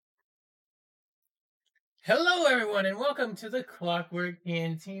Hello, everyone, and welcome to the Clockwork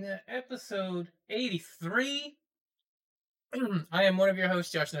Cantina, episode 83. I am one of your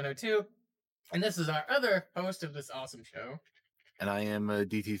hosts, Josh902, and this is our other host of this awesome show. And I am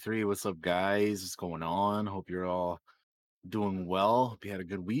DT3. What's up, guys? What's going on? Hope you're all doing well. Hope you had a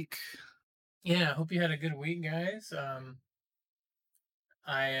good week. Yeah, I hope you had a good week, guys.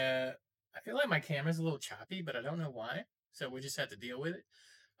 I feel like my camera's a little choppy, but I don't know why, so we just have to deal with it.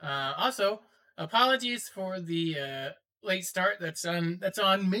 Also, apologies for the late start. That's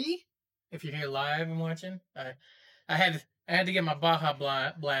on me. If you're here live and watching, I had to get my Baja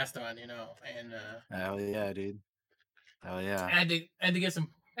Blast on, and Hell yeah, dude. Hell yeah. I had to get some.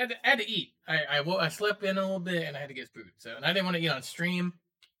 I had to eat. I slept in a little bit and I had to get food. So and I didn't want to eat on stream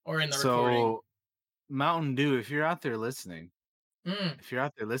or in the recording. So, Mountain Dew, if you're out there listening,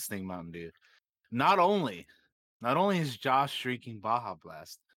 Mm, Mountain Dew, not only is Josh drinking Baja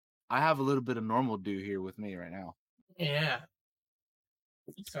Blast, I have a little bit of normal Dew here with me right now. yeah.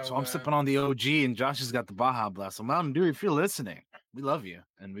 So So I'm sipping on the OG, and Josh has got the Baja Blast. So Mountain Dew, if you're listening, we love you,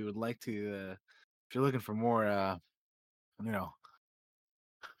 and we would like to. If you're looking for more, you know,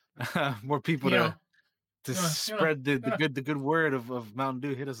 more people you know, to you know, spread the good word of Mountain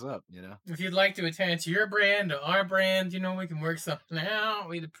Dew, hit us up, you know. if you'd like to attach your brand to our brand, we can work something out.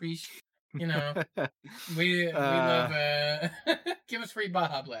 We'd appreciate, you know, we love. uh Give us free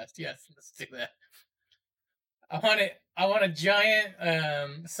Baja Blast. Yes, let's do that. I want it. I want a giant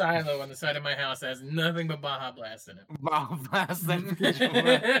silo on the side of my house that has nothing but Baja Blast in Baja Blast that bitch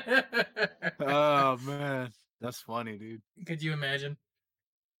away. it. Oh man. That's funny, dude. Could you imagine?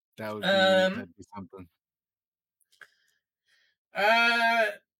 That'd Um. be something. Uh.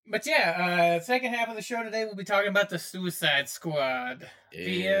 But yeah. Second half of the show today, we'll be talking about the Suicide Squad.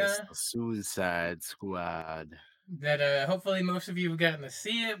 It's The the Suicide Squad. that hopefully most of you have gotten to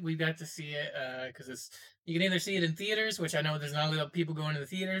see it. We got to see it because you can either see it in theaters, which I know there's not a lot of people going to the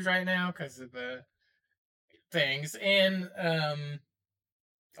theaters right now because of the things, and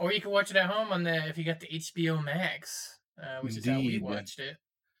or you can watch it at home on the if you got the HBO Max, which is how we Indeed. watched it.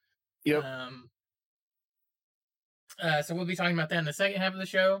 Yep. Um, so we'll be talking about that in the second half of the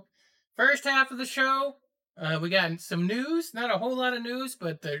show. First half of the show, we got some news. Not a whole lot of news,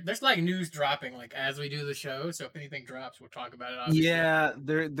 but there's like news dropping like as we do the show. So if anything drops, we'll talk about it. Obviously, Yeah,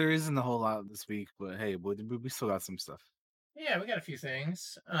 there isn't a whole lot this week, but hey, we still got some stuff. yeah, we got a few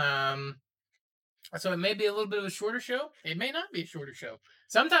things. So it may be a little bit of a shorter show. It may not be a shorter show.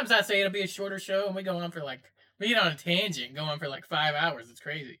 Sometimes I say it'll be a shorter show, and we go on for like we get on a tangent, go on for like 5 hours. It's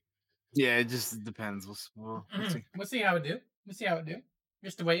crazy. Yeah, it just depends. We'll see. We'll see how it do. We'll see how it do.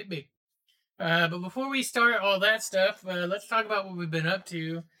 Just the way it be. But before we start all that stuff, let's talk about what we've been up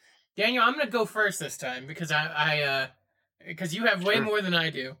to. Daniel, I'm gonna go first this time because because you have way Sure. more than I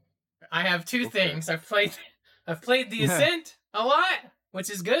do. I have two Okay. things. I've played The Ascent a lot, which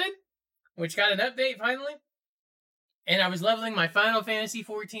is good. Which got an update finally. And I was leveling my Final Fantasy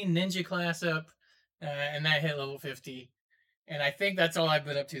 14 Ninja class up, and that hit level 50. And I think that's all I've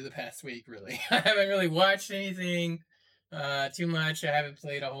been up to the past week, really. I haven't really watched anything too much. I haven't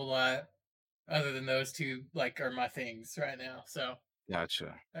played a whole lot other than those two, like, are my things right now. So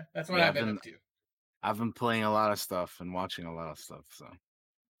Gotcha. that's what Yeah, I've been up to. I've been playing a lot of stuff and watching a lot of stuff, so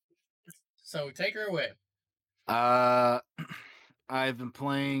So take her away. uh I've been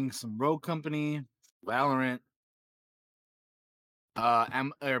playing some Rogue Company, Valorant.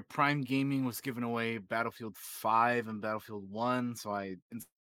 Prime Gaming was giving away Battlefield 5 and Battlefield 1, so I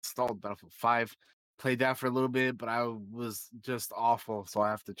installed Battlefield 5, played that for a little bit, but I was just awful, so I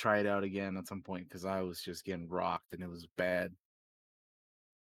have to try it out again at some point because I was just getting rocked and it was bad.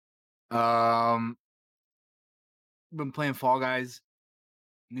 Um, been playing Fall Guys.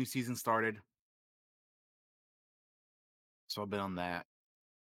 New season started, so I've been on that.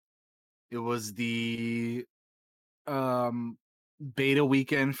 It was the um beta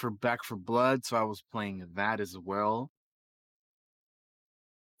weekend for Back for Blood, so I was playing that as well.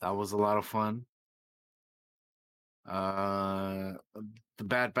 That was a lot of fun. Uh, the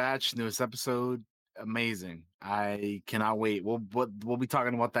Bad Batch newest episode, amazing. I cannot wait. We'll be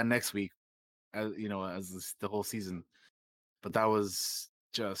talking about that next week, as the whole season. But that was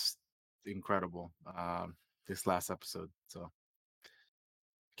just incredible. This last episode, so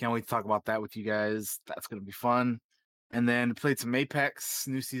can't wait to talk about that with you guys. That's gonna be fun. And then played some Apex.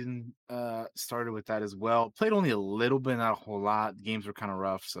 New season started with that as well. Played only a little bit, not a whole lot. The games were kind of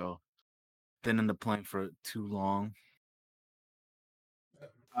rough, so didn't end up playing for too long.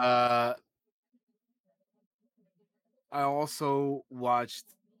 Uh, I also watched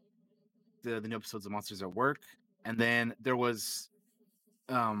the new episodes of Monsters at Work, and then there was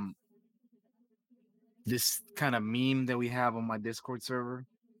this kind of meme that we have on my Discord server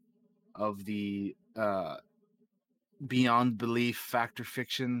of the beyond belief factor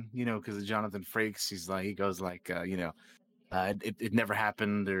fiction, because Jonathan Frakes, he goes like, it never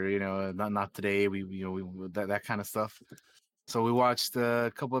happened, or not today. We that kind of stuff. So we watched a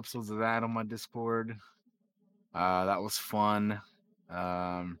couple episodes of that on my Discord. That was fun.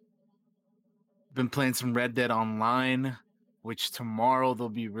 Um, been playing some Red Dead Online, which tomorrow they'll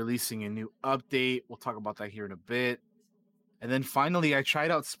be releasing a new update. We'll talk about that here in a bit. And then finally, I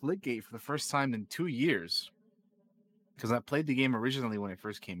tried out Splitgate for the first time in 2 years because I played the game originally when it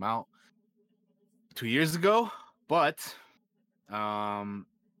first came out 2 years ago, but um,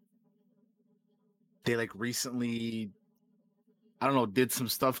 they like recently, I don't know, did some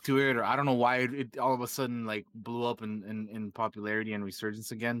stuff to it, or I don't know why it all of a sudden like blew up in popularity and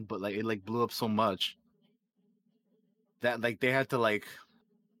resurgence again. But like it like blew up so much that like they had to like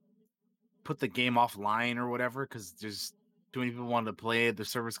put the game offline or whatever because there's too many people wanted to play it. The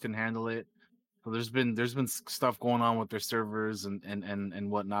servers couldn't handle it. So there's been stuff going on with their servers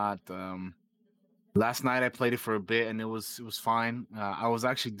and whatnot. Last night I played it for a bit and it was fine. I was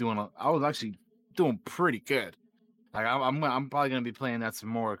actually doing pretty good. Like I'm probably gonna be playing that some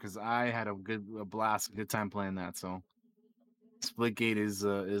more because I had a good time playing that. So Splitgate is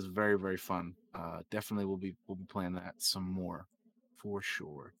very very fun. Definitely we'll be playing that some more for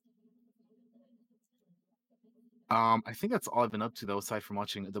sure. I think that's all I've been up to though, aside from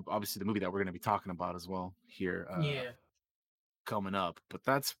watching obviously the movie that we're going to be talking about as well here Yeah. coming up. But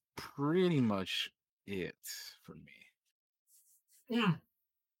that's pretty much it for me. Mm.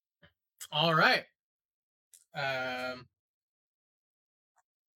 All right. Um.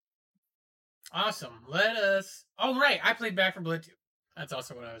 Awesome. Let us. Oh right, I played Back for Blood too. That's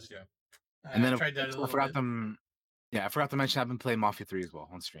also what I was doing. And I then tried that a I little forgot bit. them. Yeah, I forgot to mention I've been playing Mafia 3 as well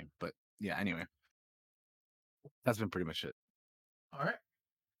on stream. But yeah, anyway, that's been pretty much it. All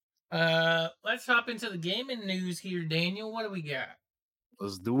right. Let's hop into the gaming news here, Daniel. What do we got?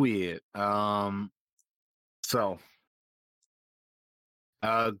 Let's do it. So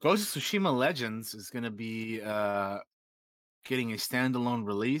Ghost of Tsushima Legends is gonna be getting a standalone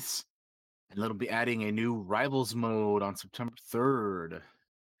release, and it'll be adding a new Rivals mode on September 3rd.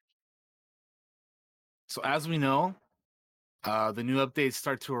 So as we know, the new updates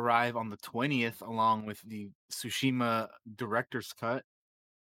start to arrive on the 20th, along with the Tsushima Director's Cut.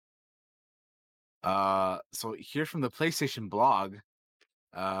 So here from the PlayStation blog,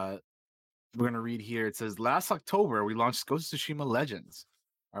 uh, we're gonna read here. It says, "Last October, we launched Ghost of Tsushima Legends,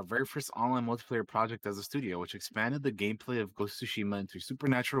 our very first online multiplayer project as a studio, which expanded the gameplay of Ghost of Tsushima into a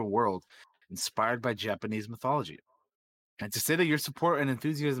supernatural world inspired by Japanese mythology. And to say that your support and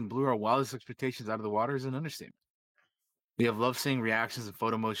enthusiasm blew our wildest expectations out of the water is an understatement. We have loved seeing reactions and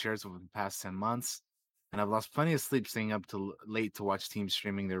photo mode shares over the past 10 months, and I've lost plenty of sleep staying up till late to watch teams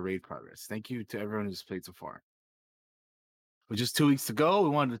streaming their raid progress. Thank you to everyone who's played so far." With just 2 weeks to go, we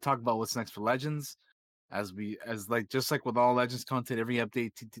wanted to talk about what's next for Legends. Just like with all Legends content, every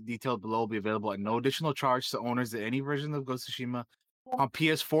update detailed below will be available at no additional charge to owners of any version of Ghost of Tsushima on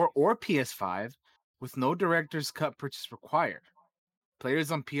PS4 or PS5, with no director's cut purchase required.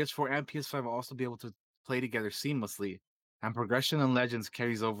 Players on PS4 and PS5 will also be able to play together seamlessly, and progression in Legends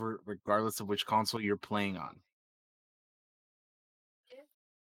carries over regardless of which console you're playing on.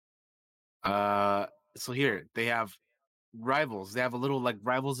 So here they have Rivals. They have a little like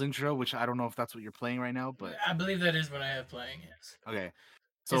Rivals intro, which I don't know if that's what you're playing right now, but I believe that is what I have playing. Yes. okay.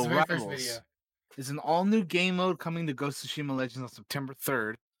 It's So the very first video. Rivals is an all-new game mode coming to Ghost of Tsushima Legends on September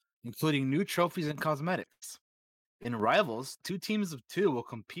 3rd, including new trophies and cosmetics. In Rivals, 2 teams of 2 will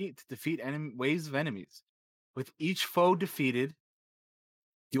compete to defeat waves of enemies. With each foe defeated,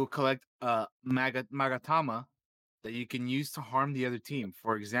 you'll collect a Magatama that you can use to harm the other team.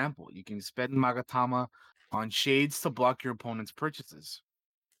 For example, you can spend Magatama on shades to block your opponent's purchases.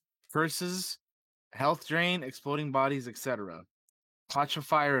 Curses, health drain, exploding bodies, etc. Clutch of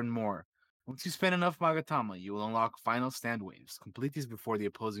fire, and more. Once you spend enough Magatama, you will unlock final stand waves. Complete these before the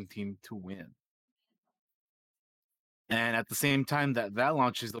opposing team to win. And at the same time that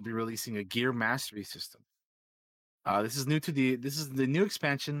launches, they'll be releasing a gear mastery system. This is the new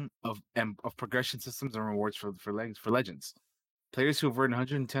expansion of progression systems and rewards for Legends. Players who have earned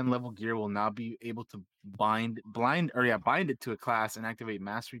 110 level gear will now be able to bind it to a class and activate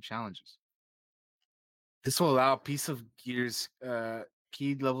mastery challenges. This will allow a piece of gear's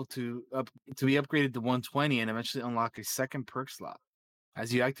keyed level to be upgraded to 120 and eventually unlock a second perk slot.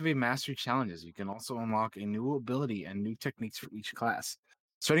 As you activate mastery challenges, you can also unlock a new ability and new techniques for each class.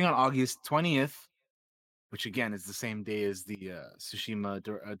 Starting on August 20th, which again is the same day as the Tsushima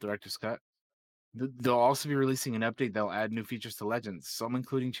Director's Cut, They'll also be releasing an update that'll add new features to Legends, some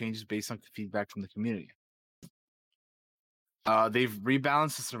including changes based on feedback from the community. They've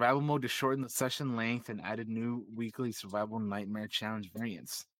rebalanced the survival mode to shorten the session length and added new weekly survival nightmare challenge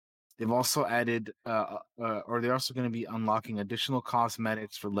variants. They've also added, or they're also going to be unlocking additional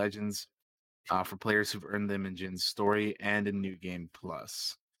cosmetics for Legends for players who've earned them in Jin's story and in New Game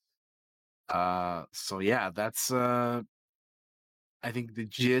Plus. So yeah, that's I think the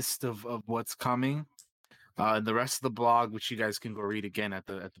gist of what's coming. The rest of the blog, which you guys can go read again at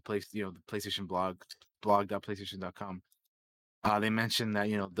the place, the PlayStation blog.playstation.com. They mentioned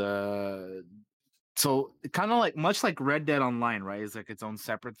that so kind of like much like Red Dead Online, right? It's like its own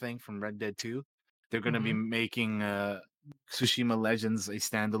separate thing from Red Dead 2. They're going to be making Tsushima Legends a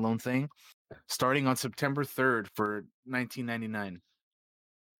standalone thing starting on September 3rd for $19.99.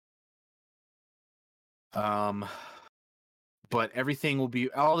 But everything will be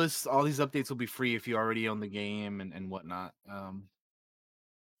all these updates will be free if you already own the game and whatnot.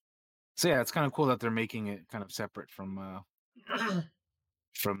 So yeah, it's kind of cool that they're making it kind of separate from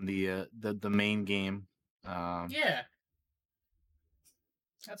the main game. Yeah,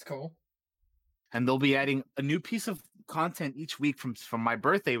 that's cool. And they'll be adding a new piece of content each week from my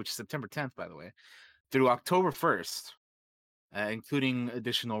birthday, which is September 10th, by the way, through October 1st, including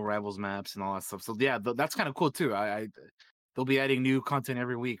additional Rivals maps and all that stuff. So yeah, that's kind of cool too. They'll be adding new content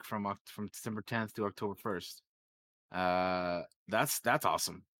every week from December 10th to October 1st. That's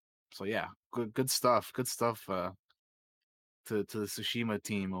awesome. So yeah, good stuff. Good stuff. To the Tsushima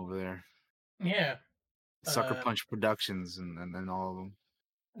team over there. Yeah. Sucker Punch Productions and all of them.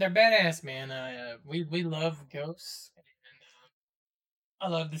 They're badass, man. We love Ghosts, and I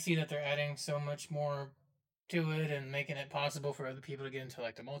love to see that they're adding so much more to it and making it possible for other people to get into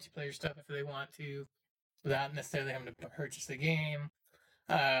like the multiplayer stuff if they want to, without necessarily having to purchase the game.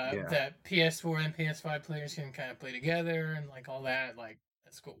 Yeah. That PS4 and PS5 players can kind of play together and like all that. Like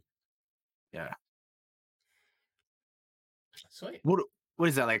that's cool. Yeah. Sweet. What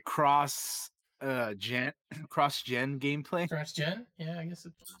is that like cross gen gameplay? Cross gen? Yeah, I guess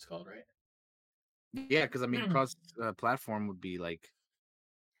that's what it's called, right? Yeah, because I mean cross platform would be like,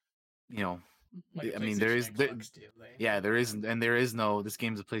 Like a I mean there is Xbox deal, there isn't, and there is no, this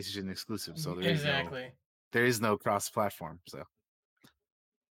game's a PlayStation exclusive, so exactly. There is no cross platform, so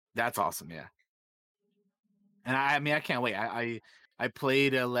that's awesome. Yeah. And I mean I can't wait. I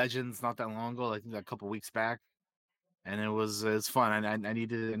played Legends not that long ago, like a couple weeks back, and it's fun. I need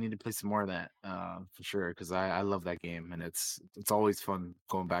to play some more of that for sure, because I love that game, and it's always fun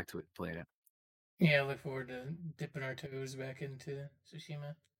going back to it, playing it. Yeah, I look forward to dipping our toes back into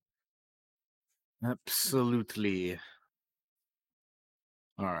Tsushima. Absolutely.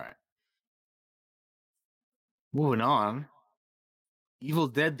 All right. Moving on. Evil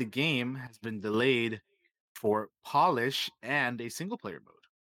Dead the game has been delayed for polish and a single player mode.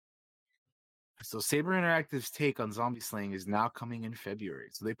 So Saber Interactive's take on zombie slaying is now coming in February.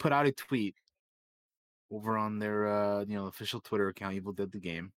 So they put out a tweet over on their official Twitter account, Evil Dead the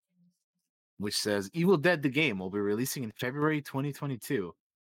game, which says Evil Dead the game will be releasing in February 2022.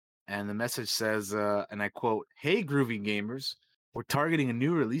 And the message says, and I quote, "Hey, groovy gamers, we're targeting a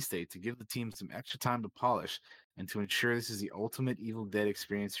new release date to give the team some extra time to polish and to ensure this is the ultimate Evil Dead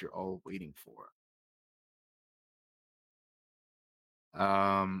experience you're all waiting for."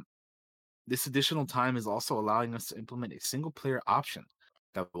 This additional time is also allowing us to implement a single player option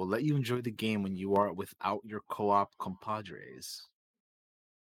that will let you enjoy the game when you are without your co-op compadres.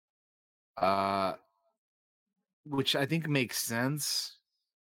 Which I think makes sense,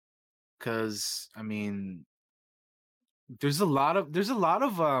 because I mean there's a lot of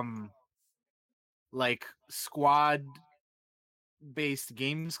like squad based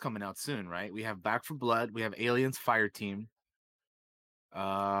games coming out soon, right? We have Back for Blood, we have Aliens Fire Team.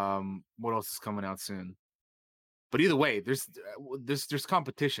 What else is coming out soon? But either way, there's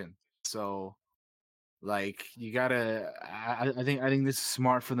competition. So like you gotta, I think this is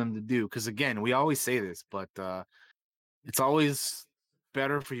smart for them to do, because again, we always say this, but it's always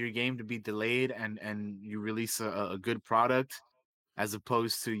better for your game to be delayed and you release a good product, as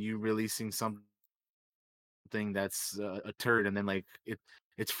opposed to you releasing something that's a turd, and then like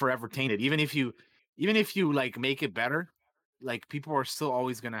it's forever tainted. Even if you like make it better, like people are still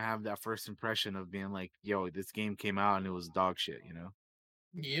always gonna have that first impression of being like, yo, this game came out and it was dog shit,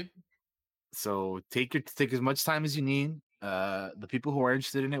 Yep. So take as much time as you need. The people who are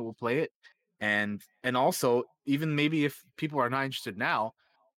interested in it will play it, and also, even maybe if people are not interested now,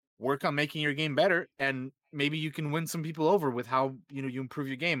 work on making your game better, and maybe you can win some people over with how you improve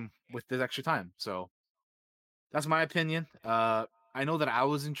your game with this extra time. So that's my opinion. I know that I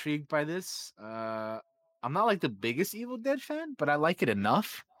was intrigued by this. I'm not like the biggest Evil Dead fan, but I like it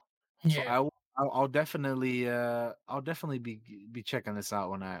enough. So Yeah, I'll definitely be checking this out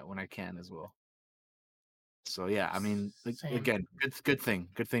when I can as well. So yeah, I mean, like, same. again, good thing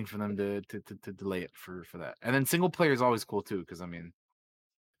for them to delay it for that. And then single player is always cool too, because I mean,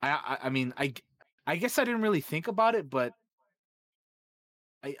 I mean, I guess I didn't really think about it, but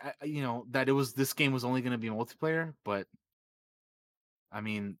you know that this game was only going to be multiplayer, but I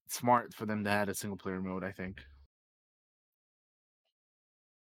mean, smart for them to add a single player mode, I think.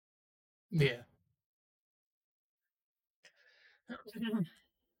 Yeah.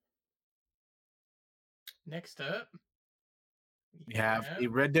 Next up, we We have a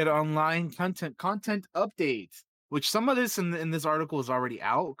have. Red Dead Online content update, which some of this in this article is already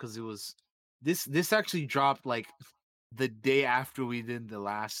out because it was this actually dropped like the day after we did the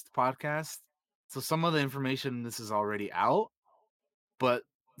last podcast. So some of the information in this is already out, but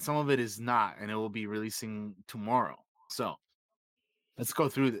some of it is not, and it will be releasing tomorrow. So let's go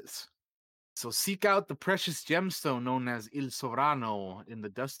through this. So seek out the precious gemstone known as Il Sovrano in the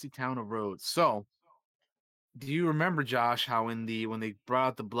dusty town of Rhodes. So do you remember, Josh, how when they brought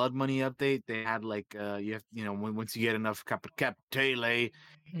out the blood money update, they had like you have, you know, once you get enough capitale,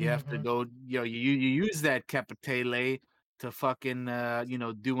 you have to Hmm. go, you know, you use that capitale to fucking you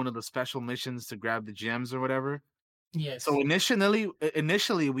know, do one of the special missions to grab the gems or whatever. So Yes.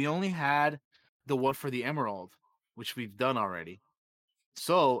 initially we only had the one for the emerald, which we've done already.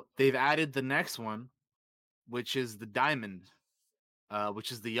 So they've added the next one, which is the diamond,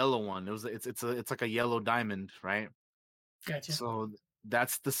 which is the yellow one. It's like a yellow diamond, right? Gotcha. So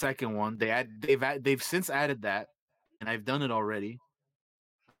that's the second one. They've since added that, and I've done it already.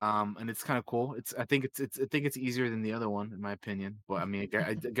 And it's kind of cool. I think it's easier than the other one in my opinion. But I mean,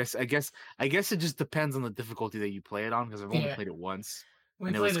 I guess it just depends on the difficulty that you play it on because I've only Yeah. played it once, We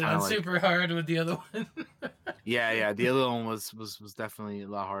and it played was it kind on of like super hard with the other one. yeah. The other one was definitely a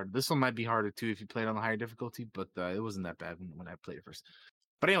lot harder. This one might be harder too if you play it on the higher difficulty, but it wasn't that bad when I played it first.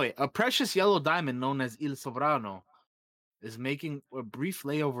 But anyway, a precious yellow diamond known as Il Sovrano is making a brief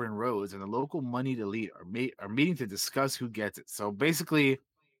layover in Rhodes, and the local moneyed elite are meeting to discuss who gets it. So basically,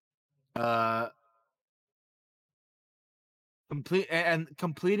 uh,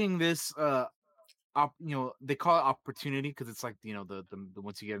 completing this, you know, they call it opportunity because it's like, you know, the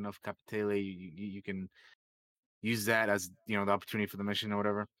once you get enough capitale, you can use that as, you know, the opportunity for the mission or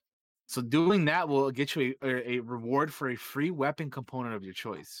whatever. So doing that will get you a reward for a free weapon component of your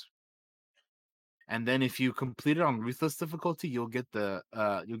choice. And then if you complete it on ruthless difficulty, you'll get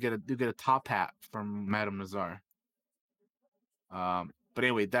a top hat from Madame Nazar. But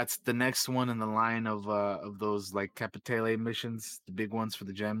anyway, that's the next one in the line of those like Capitale missions, the big ones for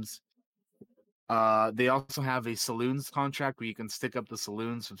the gems. They also have a saloons contract where you can stick up the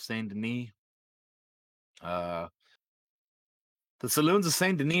saloons of Saint Denis. Uh, the saloons of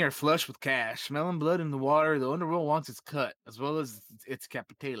Saint Denis are flush with cash, smelling blood in the water. The underworld wants its cut, as well as its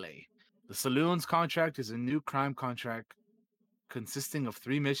Capitale. The saloons contract is a new crime contract consisting of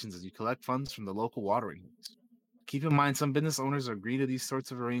 3 missions as you collect funds from the local watering holes. Keep in mind, some business owners agree to these sorts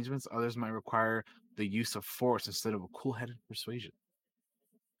of arrangements. Others might require the use of force instead of a cool-headed persuasion.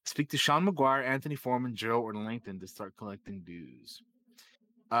 Speak to Sean McGuire, Anthony Foreman, Joe, or Langton to start collecting dues.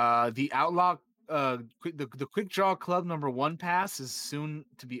 The Outlaw, the Quick Draw Club #1 pass is soon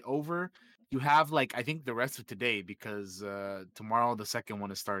to be over. You have like I think the rest of today because tomorrow the second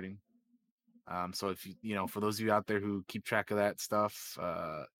one is starting. So if you know, for those of you out there who keep track of that stuff,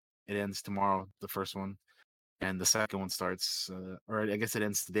 it ends tomorrow, the first one, and the second one starts, or I guess it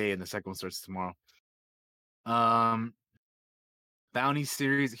ends today, and the second one starts tomorrow. Um, Bounty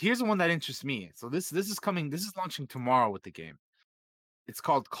series. Here's the one that interests me. So this is coming. This is launching tomorrow with the game. It's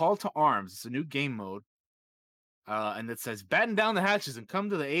called Call to Arms. It's a new game mode. And it says, batten down the hatches and come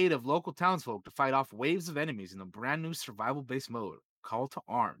to the aid of local townsfolk to fight off waves of enemies in a brand new survival-based mode. Call to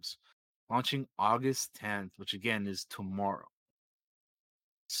Arms, launching August 10th, which again is tomorrow.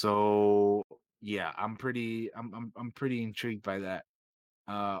 So yeah, I'm pretty intrigued by that.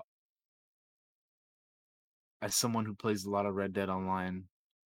 Uh, as someone who plays a lot of Red Dead Online,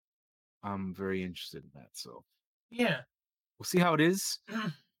 I'm very interested in that. So Yeah. we'll see how it is.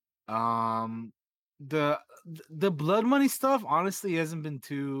 Um, the the blood money stuff honestly hasn't been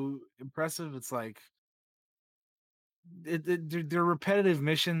too impressive. It's like they're repetitive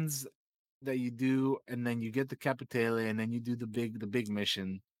missions that you do, and then you get the Capitale, and then you do the big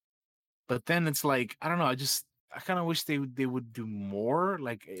mission. But then it's like I don't know. I kind of wish they would do more.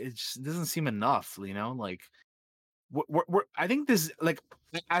 Like it just doesn't seem enough. You know, like I think this like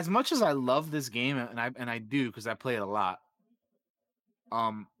as much as I love this game, and I do because I play it a lot.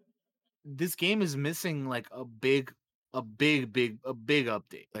 Um, this game is missing like a big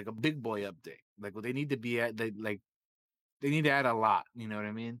update, like a big boy update. Like what they need to be at, they need to add a lot. You know what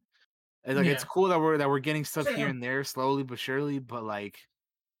I mean? And, like it's Yeah. cool that we're getting stuff here and there slowly but surely, but like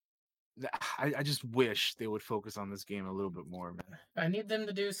I just wish they would focus on this game a little bit more, man. I need them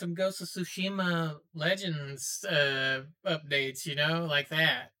to do some Ghost of Tsushima Legends updates, like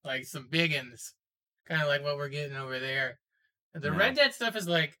that, like some big ones, kind of like what we're getting over there. The Yeah, Red Dead stuff is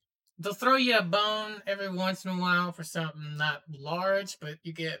like they'll throw you a bone every once in a while for something not large, but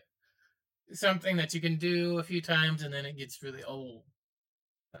you get something that you can do a few times and then it gets really old.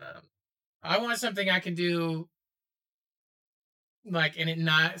 Um, I want something I can do and it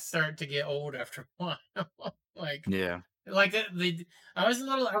not start to get old after a while. like yeah. like I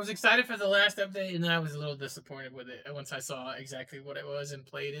was excited for the last update and then I was a little disappointed with it once I saw exactly what it was and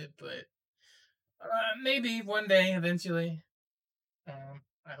played it, but maybe one day eventually.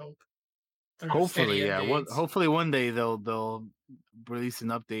 I hope through steady Hopefully, yeah. What? updates. Hopefully, one day they'll release an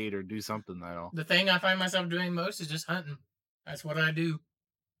update or do something that'll. The thing I find myself doing most is just hunting. That's what I do.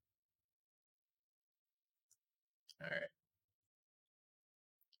 All right.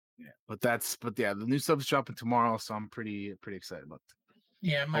 Yeah, but yeah, the new stuff's dropping tomorrow, so I'm pretty excited about it.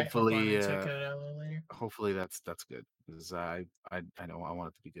 Yeah, I might hop on Hopefully, and check it out a little later. hopefully that's good because I know I want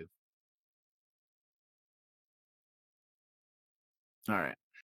it to be good. All right,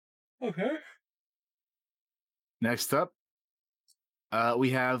 Okay. next up,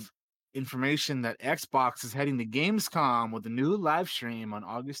 we have information that Xbox is heading to Gamescom with a new live stream on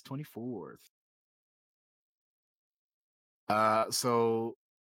August 24th. So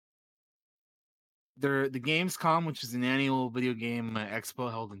the Gamescom, which is an annual video game expo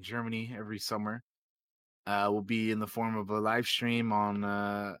held in Germany every summer, will be in the form of a live stream on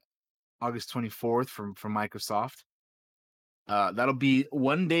August 24th from Microsoft. That'll be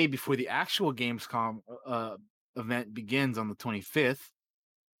one day before the actual Gamescom event begins on the 25th.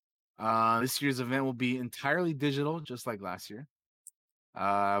 This year's event will be entirely digital, just like last year.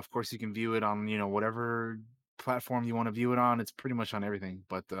 Of course, you can view it on whatever platform you want to view it on. It's pretty much on everything.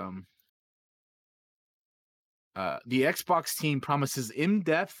 But the Xbox team promises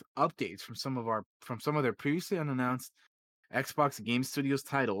in-depth updates from some of their previously unannounced Xbox Game Studios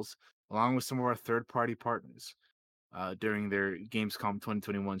titles, along with some of our third-party partners during their Gamescom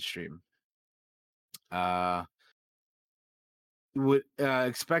 2021 stream. Would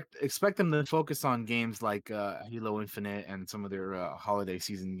expect them to focus on games like Halo Infinite and some of their holiday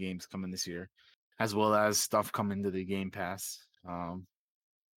season games coming this year, as well as stuff coming to the Game Pass.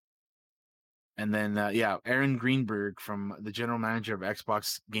 And then yeah, Aaron Greenberg, from the general manager of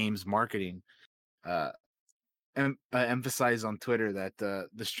Xbox Games Marketing, uh, emphasized on Twitter that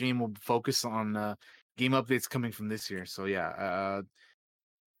the stream will focus on game updates coming from this year. So yeah,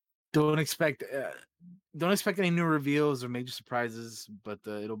 don't expect any new reveals or major surprises, but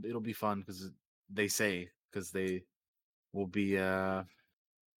it'll be fun because they will be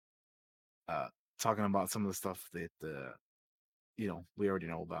talking about some of the stuff that we already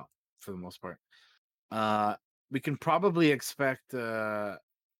know about for the most part. We can probably expect new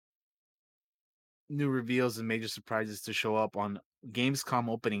reveals and major surprises to show up on Gamescom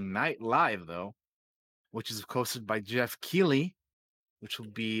opening night live, though, which is hosted by Jeff Keighley, which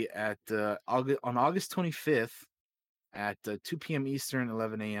will be at on August 25th at 2 p.m. Eastern,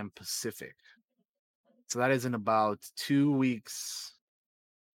 11 a.m. Pacific. So that is in about 2 weeks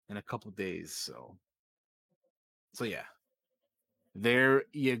and a couple days. So yeah, there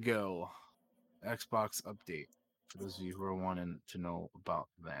you go. Xbox update for those of you who are wanting to know about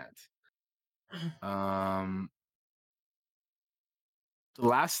that. The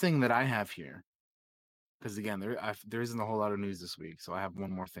last thing that I have here, because again, there isn't a whole lot of news this week, so I have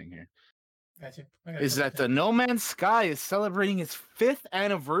one more thing here. Gotcha. I got a Is couple that the things. No Man's Sky is celebrating its 5th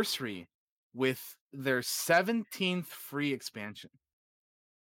anniversary with their 17th free expansion.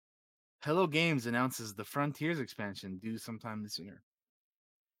 Hello Games announces the Frontiers expansion due sometime this year.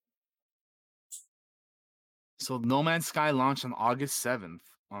 So No Man's Sky launched on August 7th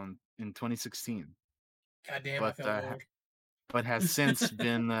in 2016, God damn, I but feel old. has since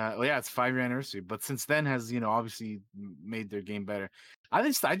been well, yeah, it's 5-year anniversary, but since then has obviously made their game better. I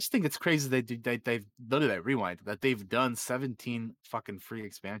just think it's crazy they've done that rewind that they've done 17 fucking free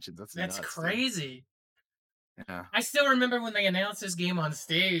expansions. That's That's nuts, dude. crazy. Yeah, I still remember when they announced this game on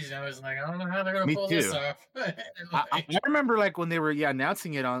stage, and I was like, I don't know how they're gonna me pull this too. off. I remember like when they were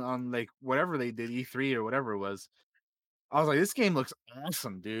announcing it on like whatever they did, E3 or whatever it was. I was like, this game looks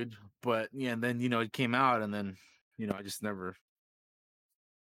awesome, dude. But yeah, and then it came out, and then I just never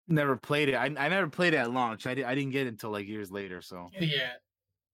never played it. I never played it at launch. I didn't get it until like years later. So Yeah.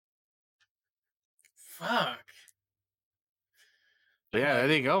 Fuck. but yeah, there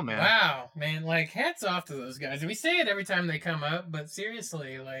Like, you go, man. wow, man. Like, hats off to those guys. We say it every time they come up, but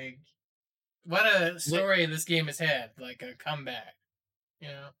seriously, like, what a They- story this game has had. Like, a comeback. You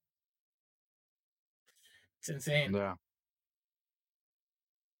know? It's insane. yeah,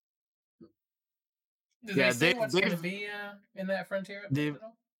 Do they yeah. say what's going to They've be in that Frontier update they've at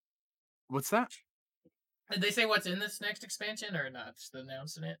all? what's that? Did they say what's in this next expansion or not? Just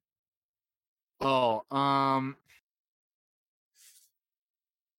announcing it? Oh,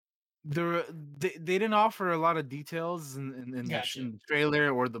 there they didn't offer a lot of details Gotcha. in the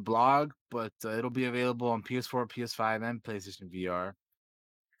trailer or the blog, but it'll be available on PS4, PS5, and PlayStation VR.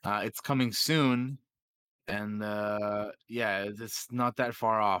 It's coming soon, and yeah, it's not that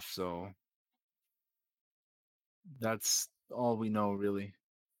far off. So that's all we know, really.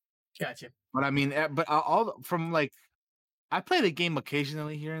 Gotcha. But I mean, but all from like I play the game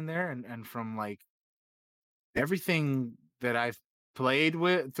occasionally here and there, and from like everything that I've played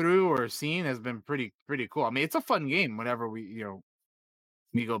with through or seen has been pretty cool. I mean, it's a fun game whenever we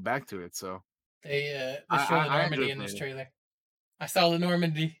go back to it. So They show the I enjoy Normandy in this playing it. trailer. I saw the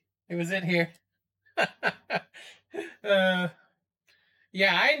Normandy. It was in here.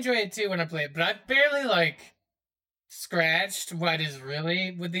 Yeah, I enjoy it too when I play it, but I barely like scratched what is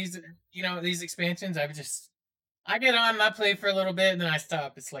really with these, these expansions. I get on and I play for a little bit and then I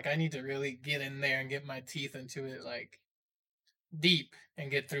stop. It's like I need to really get in there and get my teeth into it like deep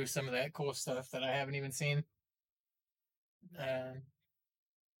and get through some of that cool stuff that I haven't even seen. Um,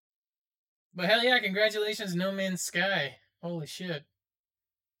 but hell yeah, congratulations, No Man's Sky. Holy shit.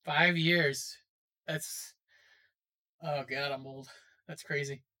 5 years. That's oh god, I'm old. That's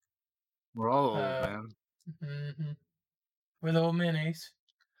crazy. We're all old, Uh, man. mhm. We're the old minis.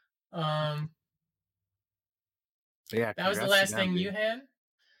 Um, But yeah, that was the congrats to last them, thing you dude. had.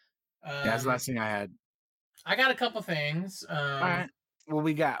 Yeah, that's the last thing I had. I got a couple things. All right, what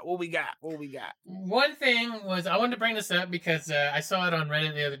we got? What we got? What we got? One thing was I wanted to bring this up because I saw it on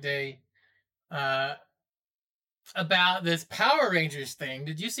Reddit the other day. Uh, about this Power Rangers thing.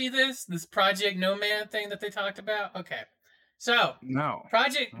 Did you see this? This Project Nomad thing that they talked about? Okay. So, No.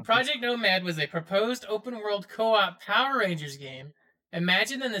 Project Nomad was a proposed open world co-op Power Rangers game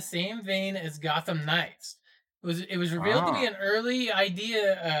imagined in the same vein as Gotham Knights. It was revealed to be Oh, an early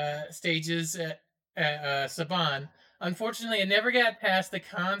idea stages at Saban. Unfortunately, it never got past the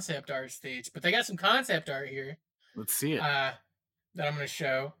concept art stage, but they got some concept art here let's see it. that I'm going to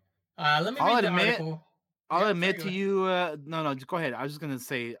show. Let me I'll read the admit, article. I'll Yeah, sorry, admit go to ahead. you. No, no, just go ahead. I was just gonna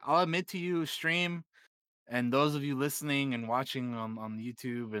say, I'll admit to you, stream, and those of you listening and watching on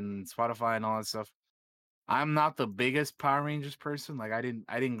YouTube and Spotify and all that stuff. I'm not the biggest Power Rangers person. Like I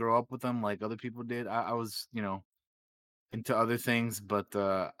didn't grow up with them like other people did. I was, into other things, but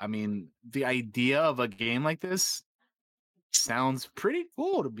I mean, the idea of a game like this sounds pretty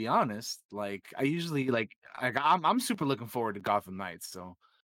cool to be honest. Like I usually like I'm super looking forward to Gotham Knights, so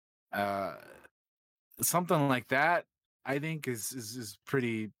uh something like that I think is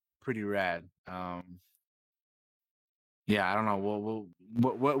pretty rad. Yeah, I don't know.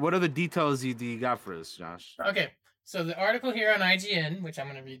 What other details do you got for us, Josh? Okay, so the article here on IGN, which I'm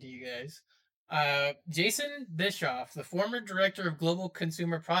going to read to you guys. Jason Bischoff, the former director of global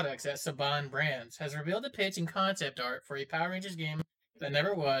consumer products at Saban Brands, has revealed a pitch and concept art for a Power Rangers game that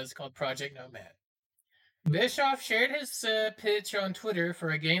never was called Project Nomad. Bischoff shared his pitch on Twitter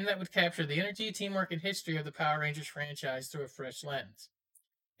for a game that would capture the energy, teamwork, and history of the Power Rangers franchise through a fresh lens.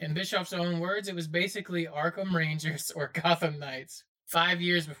 In Bischoff's own words, it was basically Arkham Rangers or Gotham Knights, 5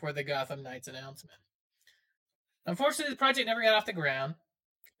 years before the Gotham Knights announcement. Unfortunately, the project never got off the ground.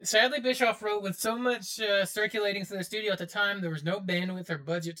 Sadly, Bischoff wrote, with so much circulating through the studio at the time, there was no bandwidth or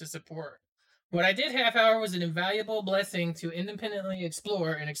budget to support. What I did half hour was an invaluable blessing to independently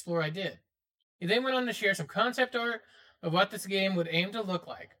explore, and explore I did. He then went on to share some concept art of what this game would aim to look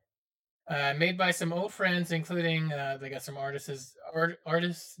like, made by some old friends, including they got some artists'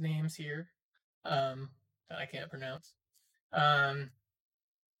 names here that I can't pronounce.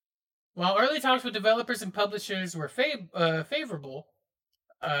 While early talks with developers and publishers were favorable,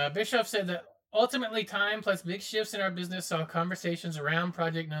 Bischoff said that ultimately time plus big shifts in our business saw conversations around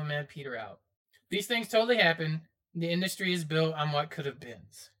Project Nomad peter out. These things totally happen. The industry is built on what could have been.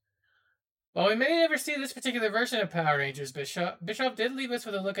 While we may never see this particular version of Power Rangers, Bischoff did leave us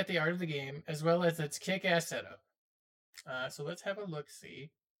with a look at the art of the game, as well as its kick-ass setup. So let's have a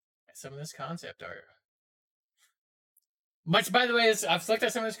look-see at some of this concept art. Much, by the way, I've looked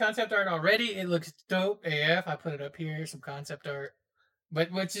at some of this concept art already. It looks dope AF. I put it up here, some concept art.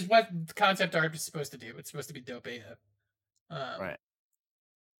 but which is what concept art is supposed to do. It's supposed to be dope AF. Um, Right.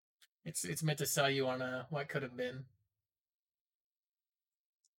 it's meant to sell you on what could have been.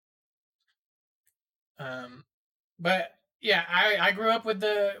 Um, but yeah, I grew up with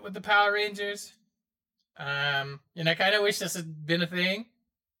the Power Rangers. And I kind of wish this had been a thing.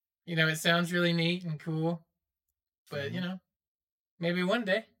 It sounds really neat and cool, but Hmm. maybe one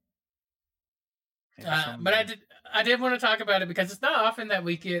day. Maybe But someday. I did want to talk about it because it's not often that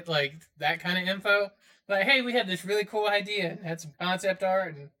we get like that kind of info. Like, hey, we had this really cool idea and had some concept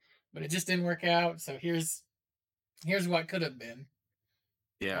art, but it just didn't work out. So here's what could have been.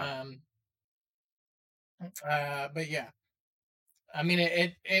 Yeah. Um, but yeah, I mean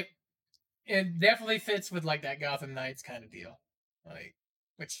it definitely fits with like that Gotham Knights kind of deal, like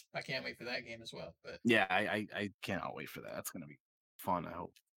which I can't wait for that game as well. Yeah. I cannot wait for that. That's gonna be fun. I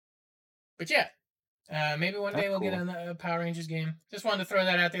hope. But yeah, maybe one day That's we'll get cool. a Power Rangers game. Just wanted to throw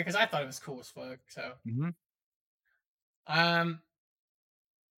that out there because I thought it was cool as fuck. So, Hmm. um,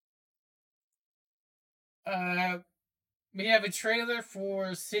 uh, we have a trailer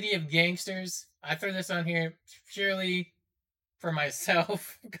for City of Gangsters. I threw this on here purely for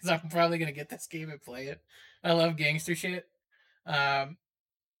myself because I'm probably gonna get this game and play it. I love gangster shit. Um,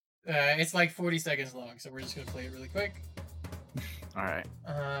 it's like 40 seconds long, so we're just gonna play it really quick. All right.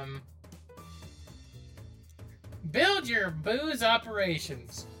 Um, build your booze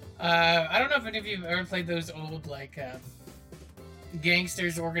operations. I don't know if any of you have ever played those old like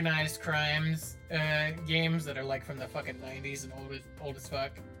gangsters organized crimes games that are like from the fucking 90s and old as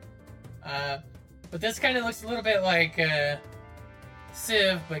fuck. Uh, but this kind of looks a little bit like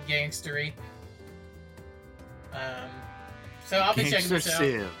Civ, but gangstery. Um, so I'll be checking Gangster this out.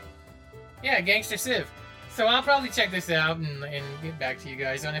 Civ. Yeah, Gangster Civ. So I'll probably check this out and get back to you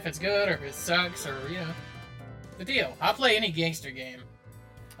guys on if it's good or if it sucks or the deal. I'll play any gangster game.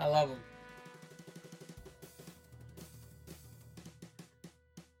 I love them.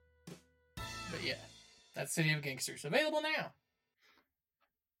 But yeah, that's City of Gangsters available now.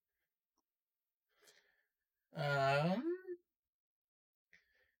 Um,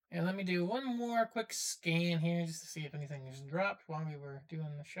 and let me do one more quick scan here just to see if anything has dropped while we were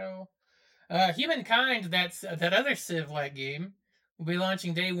doing the show. Humankind, that other Civ-like game, will be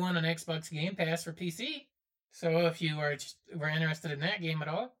launching day one on Xbox Game Pass for PC. So if you were interested in that game at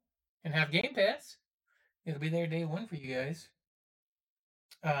all and have Game Pass, it'll be there day one for you guys.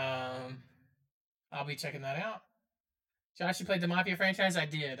 I'll be checking that out. Josh, you played the Mafia franchise? I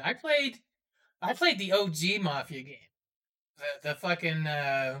did. I played the OG Mafia game, the fucking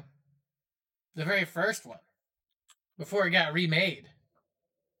the very first one before it got remade.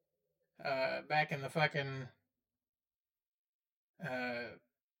 Back in the fucking uh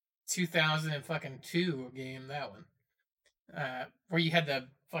 2002 game, that one. Where you had to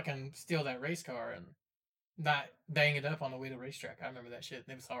fucking steal that race car and not bang it up on the way to the racetrack. I remember that shit.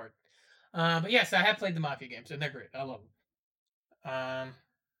 It was hard. But yes, I have played the Mafia games, and they're great. I love them.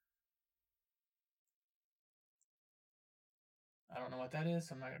 I don't know what that is,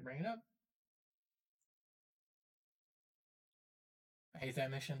 so I'm not gonna bring it up. I hate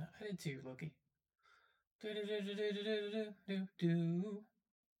that mission. I did too, Loki.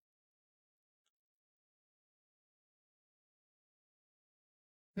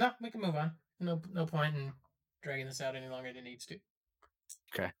 No, we can move on. No point in dragging this out any longer than it needs to.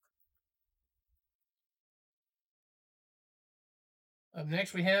 Okay. Up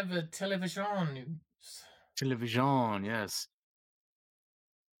next, we have television news. Television. Yes.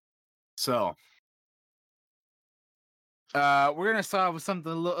 So, we're gonna start with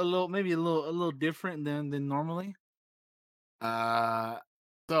something maybe a little different than normally. Uh,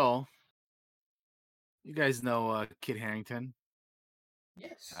 so you guys know Kit Harington,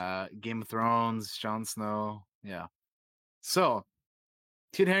 Yes. Game of Thrones, Jon Snow. Yeah. So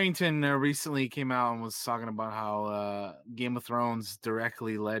Kit Harington recently came out and was talking about how Game of Thrones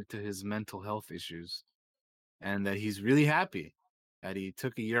directly led to his mental health issues, and that he's really happy that he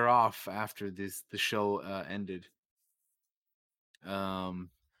took a year off after the show ended.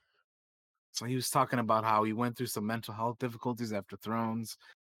 Um, so he was talking about how he went through some mental health difficulties after Thrones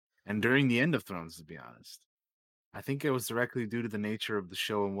and during the end of Thrones, to be honest. I think it was directly due to the nature of the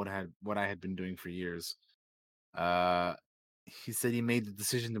show and what I had been doing for years. Uh, he said he made the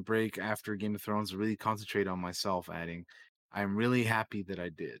decision to break after Game of Thrones to really concentrate on myself, adding, "I'm really happy that I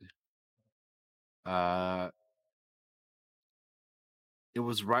did." Uh, it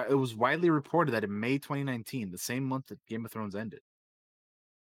was widely reported that in May 2019, the same month that Game of Thrones ended,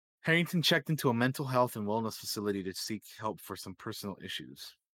 Harrington checked into a mental health and wellness facility to seek help for some personal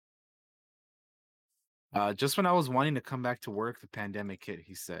issues. Just when I was wanting to come back to work, the pandemic hit,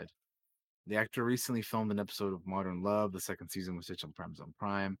 he said. The actor recently filmed an episode of Modern Love. The second season was stitched on Amazon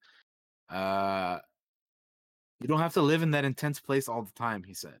Prime. Uh, you don't have to live in that intense place all the time,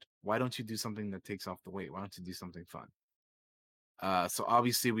 he said. Why don't you do something that takes off the weight? Why don't you do something fun? So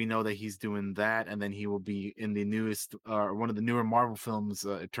obviously we know that he's doing that, and then he will be in the newest, one of the newer Marvel films,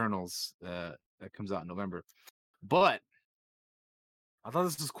 Eternals, that comes out in November. But I thought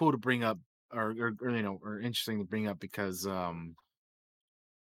this was cool to bring up, or interesting to bring up because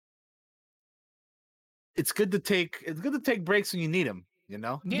it's good to take breaks when you need them.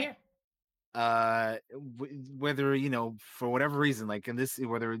 Yeah. Whether for whatever reason, like in this,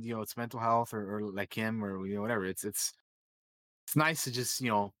 whether it's mental health or like him or whatever, it's nice to just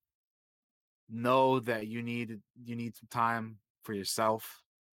know that you need some time for yourself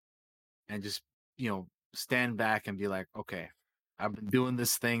and just stand back and be like, okay, I've been doing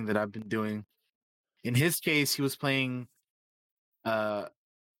this thing that I've been doing. In his case, he was playing uh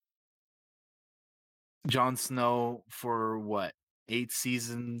Jon Snow for what, 8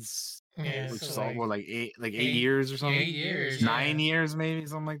 seasons, Yeah. which So is all like what, like 8 years or something, 8 years. nine Yeah. years maybe,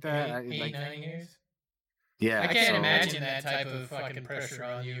 something like that. Eight, Like 9 years. yeah, I can't so imagine that type of fucking pressure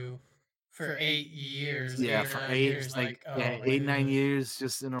on you for 8 years, yeah, eight or for nine eight, years. like Like, oh yeah, my 8 9 years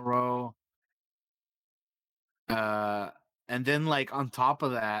just in a row. Uh, and then like on top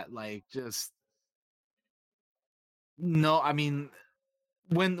of that, like just no, I mean,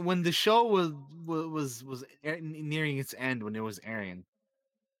 when the show was nearing its end, when it was airing,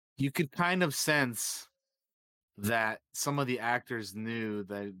 you could kind of sense that some of the actors knew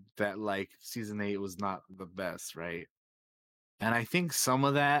that like season 8 was not the best, right? And I think some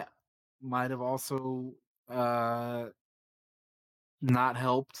of that might have also uh not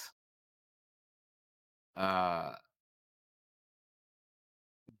helped. Uh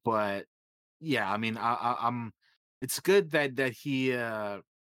but yeah, I mean, I'm it's good that he you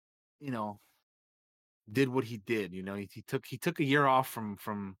know did what he did. He took a year off from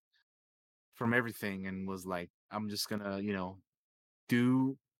everything and was like, I'm just gonna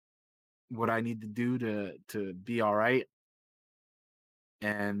do what I need to do to be all right.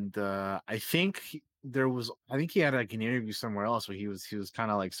 And I think I think he had like an interview somewhere else where he was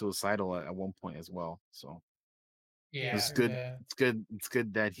kind of like suicidal at one point as well. So Yeah, I it's heard good. that. It's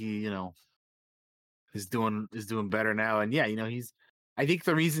good that he is doing better now. And yeah, I think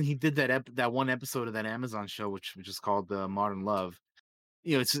the reason he did that one episode of that Amazon show, which is called Modern Love,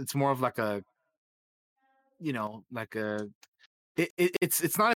 it's more of like a like a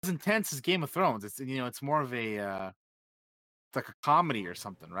it's not as intense as Game of Thrones. It's more of a it's like a comedy or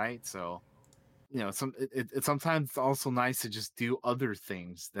something, right? So it's sometimes also nice to just do other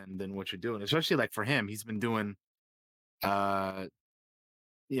things than what you're doing, especially like for him. He's been doing uh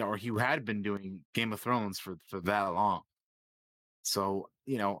or he had been doing Game of Thrones for that long. So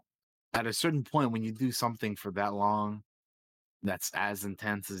at a certain point when you do something for that long that's as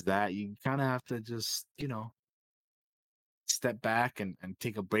intense as that, you kind of have to just step back and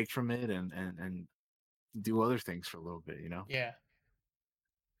take a break from it and do other things for a little bit. Yeah.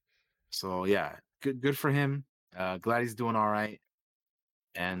 So yeah, good for him. Glad he's doing all right.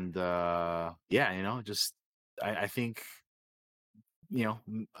 And yeah, just I think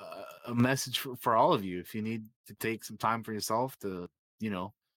a message for all of you: if you need to take some time for yourself to you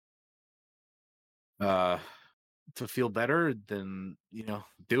know uh to feel better, then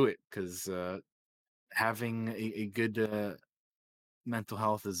do it, because having a good mental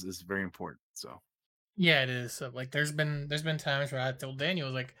health is very important. So Yeah, it is. So, like, there's been times where I told Daniel,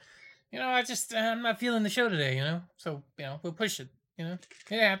 I was like, I'm not feeling the show today, So we'll push it. It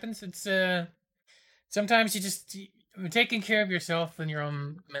happens. It's sometimes taking care of yourself and your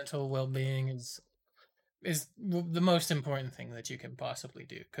own mental well being is the most important thing that you can possibly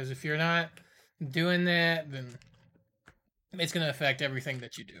do. Because if you're not doing that, then it's gonna affect everything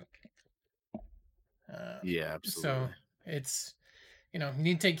that you do. Uh, yeah, so absolutely. it's you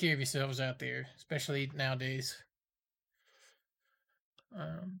need to take care of yourselves out there, especially nowadays.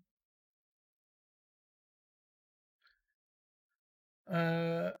 Um,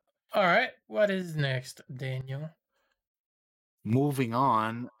 uh, all right, what is next, Daniel? Moving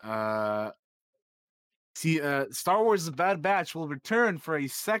on. Star Wars: The Bad Batch will return for a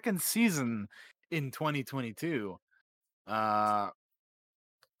second season in 2022. Uh,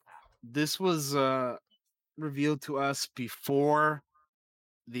 this was revealed to us before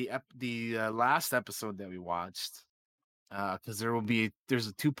the last episode that we watched. Because there's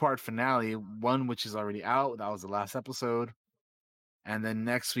a two-part finale, one which is already out. That was the last episode, and then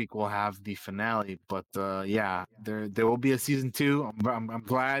next week we'll have the finale. But yeah, there will be a season 2. I'm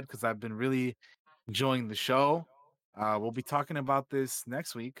glad, because I've been really enjoying the show. We'll be talking about this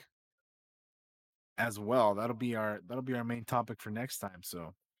next week as well. That'll be our main topic for next time.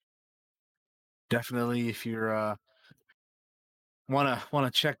 So definitely, if you're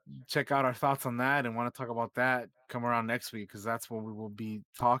wanna check out our thoughts on that and want to talk about that, come around next week because that's what we will be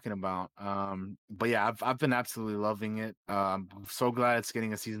talking about. But yeah, I've been absolutely loving it. I'm so glad it's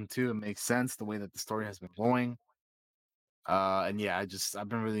getting a season 2. It makes sense the way that the story has been going. And yeah, I've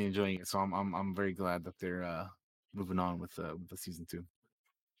been really enjoying it. So I'm very glad that they're moving on with the season 2.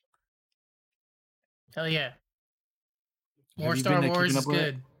 Hell yeah. Have More you Star been Wars keeping is up with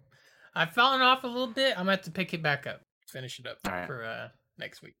it? good. I've fallen off a little bit. I'm gonna have to pick it back up. Finish it up All right, for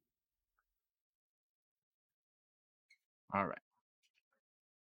next week. all right.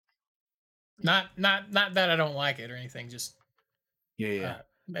 Not that I don't like it or anything, just Yeah.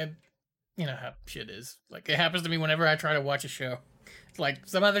 you know how shit is. Like it happens to me whenever I try to watch a show. It's like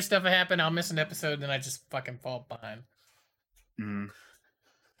some other stuff will happen, I'll miss an episode, and I just fucking fall behind. Hmm.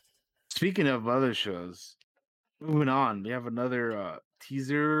 Speaking of other shows, moving on, we have another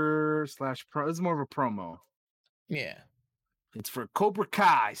teaser slash pro. It's more of a promo. Yeah. It's for Cobra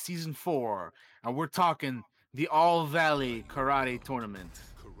Kai season 4, and we're talking the All Valley Karate Tournament.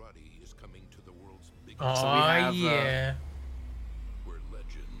 Karate is coming to the world's biggest. Oh we have, yeah. Where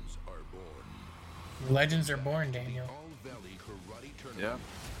legends are born. Legends are born, Daniel. All Valley Karate Tournament. Yeah.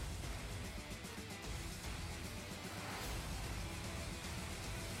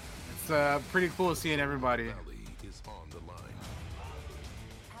 It's pretty cool seeing everybody. Valley is on the line.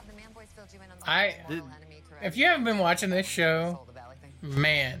 Have the man boys filled you in on the I- mortal enemy karate If you haven't been watching this show, Sold the Valley thing?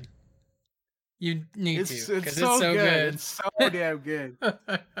 man, you need It's to because so good. It's so damn good.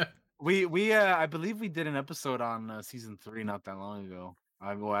 We I believe we did an episode on season 3 not that long ago.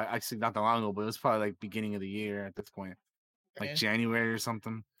 Actually not that long ago, but it was probably like beginning of the year at this point, like Yeah. January or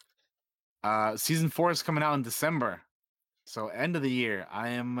something. Season 4 is coming out in December, so end of the year. I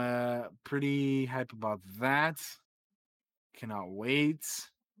am pretty hype about that. Cannot wait.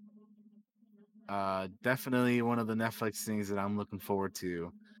 Definitely one of the Netflix things that I'm looking forward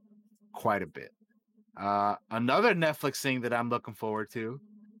to quite a bit. Another Netflix thing that I'm looking forward to,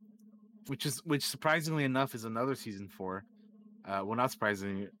 which surprisingly enough is another season 4. Well, not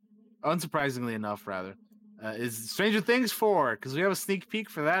surprisingly, unsurprisingly enough, rather, is Stranger Things 4, because we have a sneak peek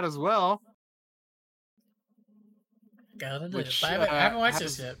for that as well. Gotta do Which, it. I haven't watched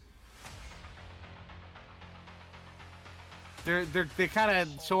has- this yet. They kind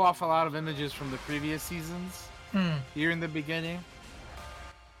of show off a lot of images from the previous seasons here in the beginning.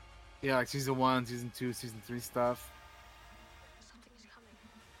 Yeah, like season 1, season 2, season 3 stuff. Something's coming.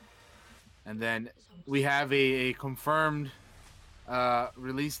 And then we have a confirmed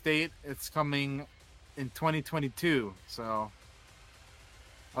release date. It's coming in 2022. So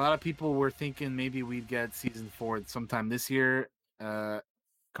a lot of people were thinking maybe we'd get season 4 sometime this year.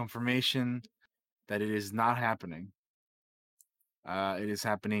 Confirmation that it is not happening. It is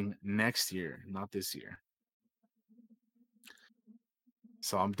happening next year, not this year.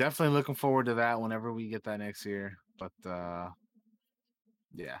 So I'm definitely looking forward to that whenever we get that next year. But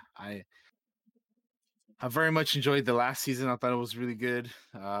yeah, I very much enjoyed the last season. I thought it was really good.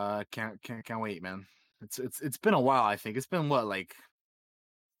 Can't wait, man. It's been a while. I think it's been what like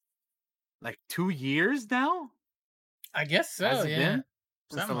 2 years now. I guess so. Has it Yeah. been?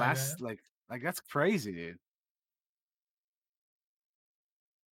 Since Something the like last that. like that's crazy, dude.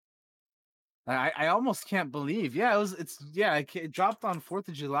 I almost can't believe. Yeah, it dropped on 4th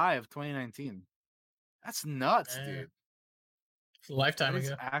of July of 2019. That's nuts, Yeah. dude. It's a lifetime That is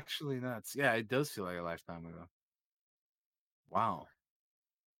ago. actually nuts. Yeah, it does feel like a lifetime ago. Wow.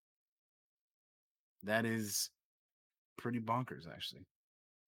 That is pretty bonkers, actually.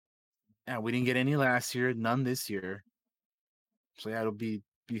 Yeah, we didn't get any last year, none this year. So yeah, it'll be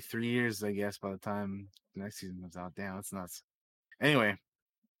 3 years, I guess, by the time the next season comes out. Damn, that's nuts. Anyway,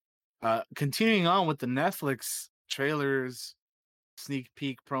 continuing on with the Netflix trailers, sneak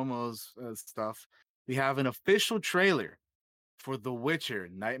peek promos stuff, we have an official trailer for The Witcher: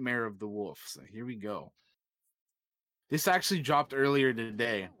 Nightmare of the Wolf. So here we go. This actually dropped earlier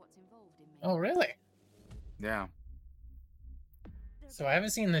today. Oh, really? Yeah. So I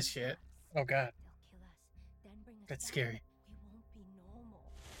haven't seen this yet. Oh god, that's scary.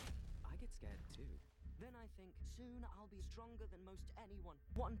 I get scared too. Then I think soon I'll be stronger than most anyone,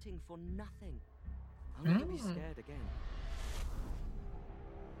 wanting for nothing. I'll never be scared again.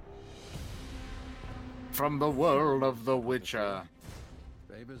 From the world of The Witcher.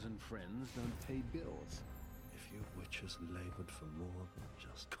 Favors and friends don't pay bills. If you witches labored for more,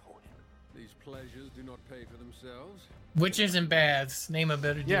 just go in. These pleasures do not pay for themselves. Witches and baths. Name a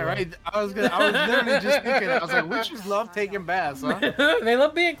better duo. Yeah, right. I was literally just thinking. I was like, witches love taking baths, huh? They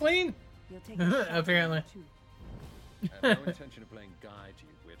love being clean. You'll take a shot Apparently. too. I have no intention of playing guide to you,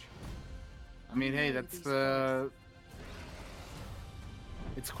 witch. I mean, hey, that's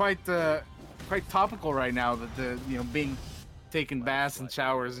it's quite topical right now that the being taking baths and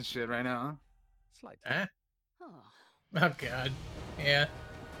showers and shit right now. Slightly. Huh? Oh, Oh god. Yeah.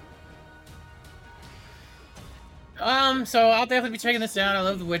 So I'll definitely be checking this out. I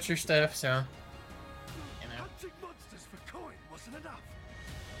love the Witcher stuff, so you know. Hunting monsters for coin wasn't enough.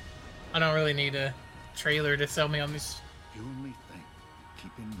 I don't really need a trailer to sell me on this. The only thing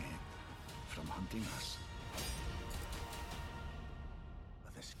keeping men from hunting us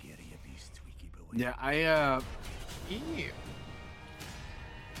are the scarier beasts we keep away. Yeah, Ew.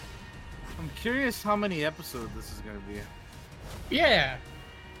 I'm curious how many episodes this is gonna be. Yeah.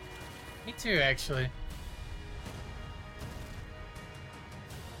 Me too, actually.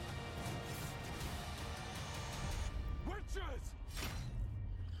 Witches!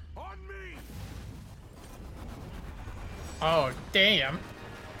 On me! Oh, damn.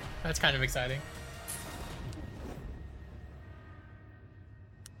 That's kind of exciting.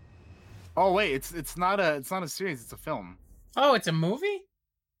 Oh wait, it's not a series, it's a film. Oh, it's a movie?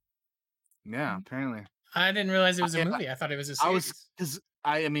 Yeah, apparently. I didn't realize it was a Yeah, movie. I thought it was a I series. was because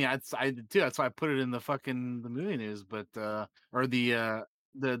I mean I did too. That's why I put it in the movie news, but or the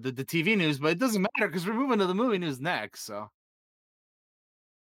TV news, but it doesn't matter because we're moving to the movie news next. So,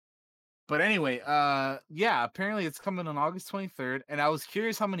 but anyway, yeah, apparently it's coming on August 23rd, and I was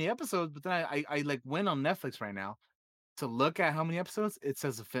curious how many episodes, but then I like went on Netflix right now to look at how many episodes. It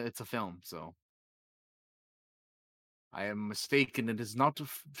says it's a film, so I am mistaken. It is not a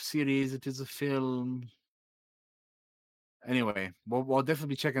series; it is a film. Anyway, we'll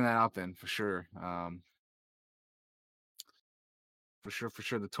definitely be checking that out then for sure. For sure.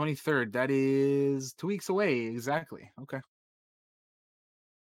 The 23rd, that is 2 weeks away. Exactly. Okay.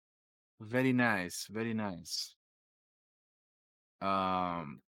 Very nice. Very nice.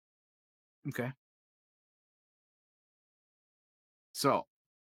 Okay. So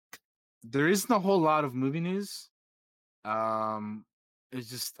there isn't a whole lot of movie news. It's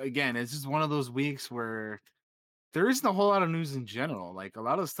just one of those weeks where there isn't a whole lot of news in general. Like a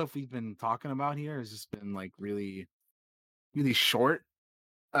lot of the stuff we've been talking about here has just been like really, really short.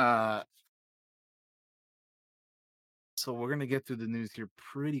 So we're gonna get through the news here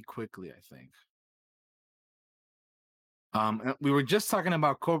pretty quickly, I think. We were just talking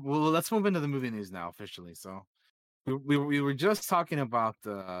about Well, let's move into the movie news now officially. So we were just talking about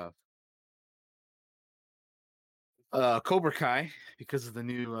Cobra Kai because of the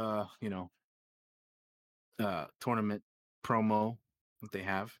new tournament promo that they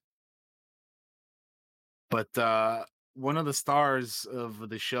have. But one of the stars of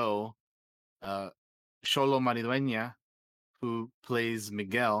the show, Xolo Maridueña, who plays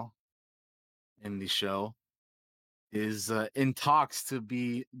Miguel in the show, is in talks to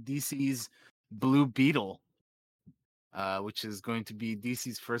be DC's Blue Beetle, which is going to be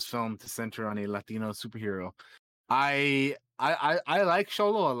DC's first film to center on a Latino superhero. I like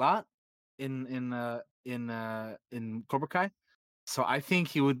Xolo a lot in Cobra Kai, so I think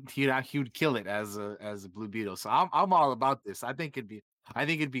he would kill it as a Blue Beetle. So I'm all about this. I think it'd be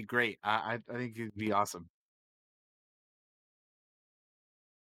great. I think it'd be awesome.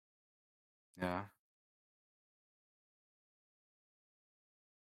 Yeah.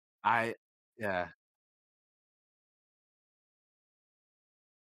 I yeah.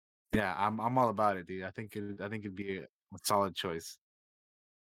 Yeah, I'm all about it, dude. I think it'd be a solid choice.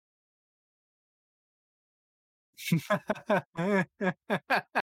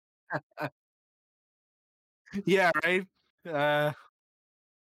 Yeah, right. Uh,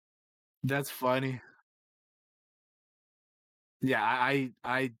 that's funny. Yeah, I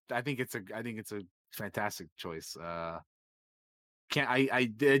think I think it's a fantastic choice.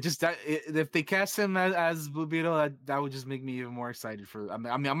 Can't just if they cast him as Blue Beetle, that would just make me even more excited for. I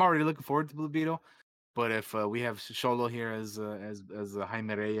mean, I'm already looking forward to Blue Beetle, but if we have Xolo here as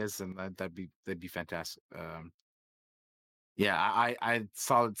Jaime Reyes, and that'd be fantastic. Yeah, I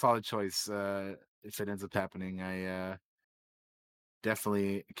solid choice. If it ends up happening, I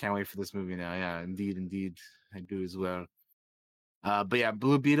definitely can't wait for this movie now. Yeah, indeed, I do as well. But yeah,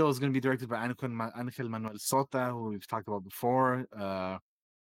 Blue Beetle is going to be directed by Angel Manuel Sota, who we've talked about before.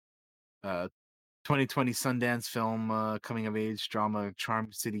 2020 Sundance film, coming of age drama,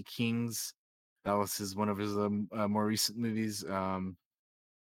 Charm City Kings. That was one of his more recent movies.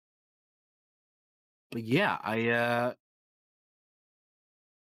 But yeah,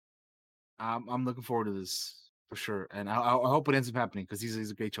 I'm looking forward to this for sure, and I hope it ends up happening because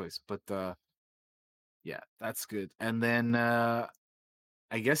he's a great choice. But yeah, that's good. And then I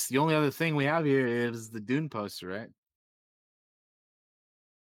guess the only other thing we have here is the Dune poster, right?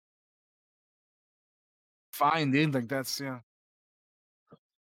 Fine, dude. Like that's yeah.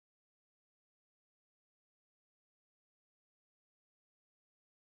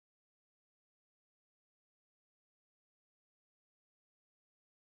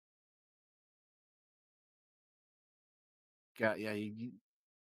 Got yeah,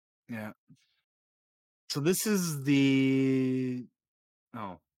 yeah. So this is the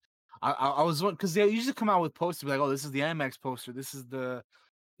oh I was because they usually come out with posters like, oh, this is the IMAX poster, this is the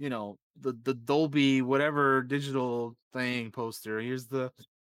the Dolby whatever digital thing poster. Here's the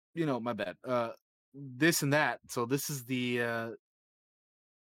my bad. This and that. So this is the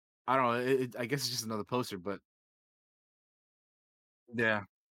I don't know. I guess it's just another poster, but yeah.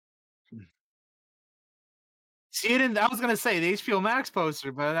 See, it didn't. I was gonna say the HBO Max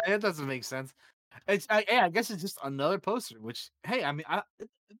poster, but it doesn't make sense. Yeah, I guess it's just another poster. Which, hey, I mean, it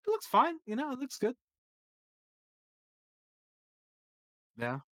looks fine. It looks good.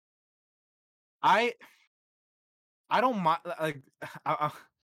 Yeah, I I don't mind. Like,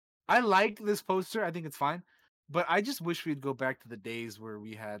 I like this poster. I think it's fine, but I just wish we'd go back to the days where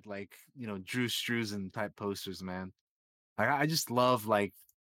we had like Drew Struzan type posters, man. Like, I just love like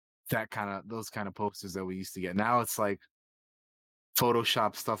those kind of posters that we used to get. Now it's like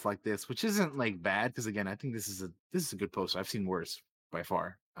Photoshop stuff like this, which isn't like bad because again, I think this is a good poster. I've seen worse by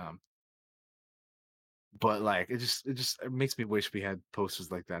far. But like it makes me wish we had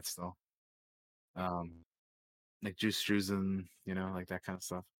posters like that still. Um, like Juice Struzan, like that kind of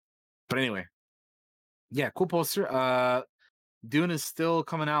stuff. But anyway, yeah, cool poster. Dune is still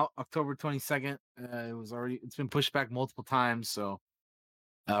coming out October 22nd. It's been pushed back multiple times, so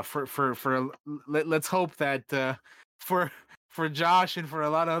let's hope that for for Josh and for a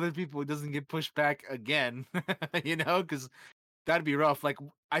lot of other people it doesn't get pushed back again. Because that'd be rough. Like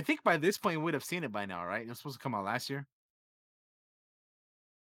I think by this point we would have seen it by now, right? It was supposed to come out last year.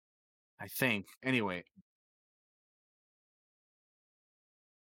 I think. Anyway.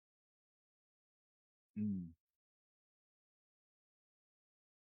 Mm.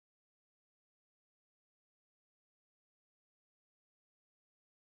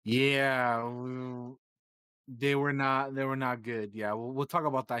 Yeah, they were not good. Yeah, we'll talk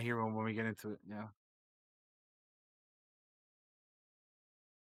about that here when we get into it. Yeah.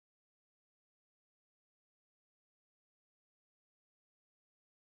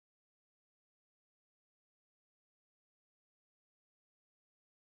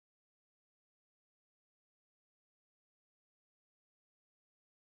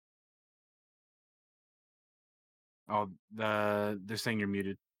 Oh, they're saying you're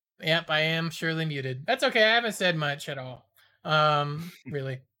muted. Yep, I am surely muted. That's okay. I haven't said much at all.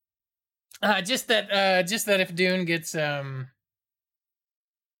 Really. Just that if Dune gets Yeah,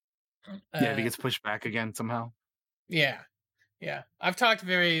 if he gets pushed back again somehow. yeah. Yeah. I've talked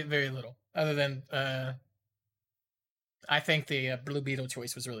very very little other than I think the Blue Beetle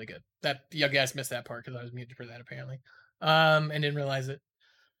choice was really good. That you guys missed that part cuz I was muted for that apparently. And didn't realize it.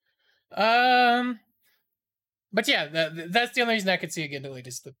 Um but yeah, that's the only reason I could see it get delayed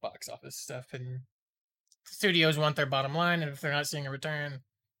is the box office stuff and studios want their bottom line and if they're not seeing a return,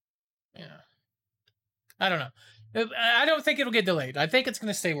 yeah. I don't know. I don't think it'll get delayed. I think it's going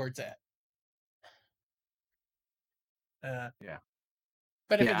to stay where it's at. Yeah.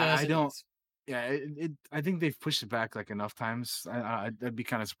 But if it Yeah, does, I it don't. does. Yeah, I think they've pushed it back like enough times. I'd be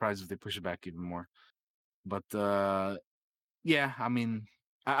kind of surprised if they push it back even more. But yeah, I mean,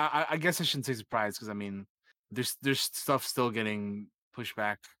 I guess I shouldn't say surprised because I mean, there's stuff still getting pushed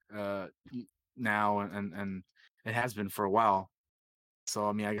back now and it has been for a while. So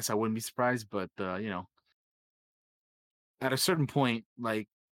I mean, I guess I wouldn't be surprised, but at a certain point, like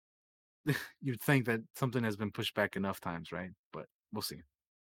you'd think that something has been pushed back enough times, right? But we'll see.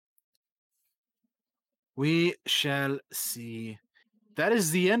 We shall see. That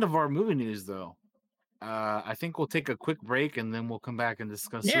is the end of our movie news, though. I think we'll take a quick break and then we'll come back and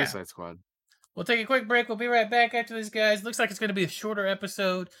discuss Yeah. Suicide Squad. We'll take a quick break. We'll be right back after this, guys. Looks like it's going to be a shorter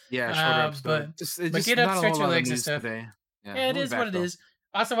episode. Yeah, shorter episode. But get up, not a stretch whole your lot of legs and news stuff. today. Yeah, it we'll be is back, what it though. is.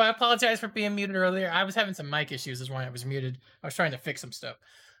 Also, I apologize for being muted earlier. I was having some mic issues, is why I was muted. I was trying to fix some stuff.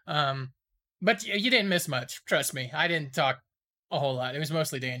 But you didn't miss much. Trust me. I didn't talk a whole lot. It was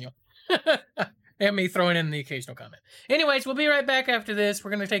mostly Daniel. And me throwing in the occasional comment. Anyways, we'll be right back after this. We're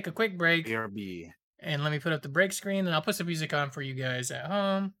going to take a quick break. ARB. And let me put up the break screen, and I'll put some music on for you guys at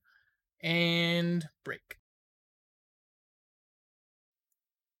home. And break.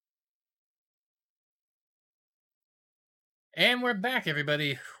 And we're back,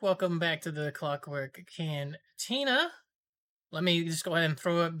 everybody. Welcome back to the Clockwork Cantina. Let me just go ahead and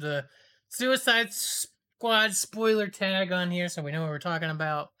throw up the Suicide Squad spoiler tag on here so we know what we're talking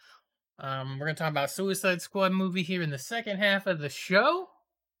about. We're going to talk about Suicide Squad movie here in the second half of the show.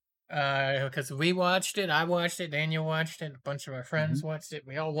 Because we watched it, I watched it, Daniel watched it, a bunch of our friends watched it,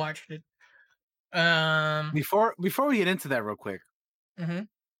 we all watched it. Before we get into that real quick, Mhm.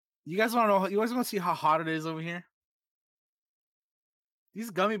 you guys want to know? You guys want to see how hot it is over here? These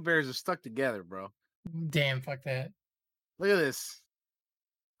gummy bears are stuck together, bro. Damn, fuck that. Look at this.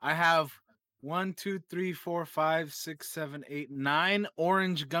 I have 1, 2, 3, 4, 5, 6, 7, 8, 9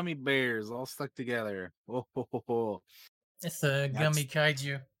 orange gummy bears all stuck together. Oh, ho, ho, ho. It's a gummy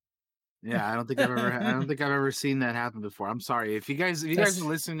kaiju. Yeah, I don't think I've ever seen that happen before. I'm sorry. If you guys are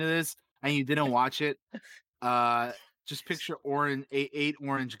listening to this and you didn't watch it, just picture eight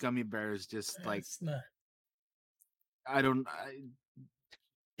orange gummy bears just like It's not. I don't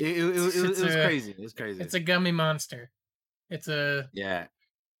it was crazy. It was crazy. It's a gummy monster. It's a Yeah.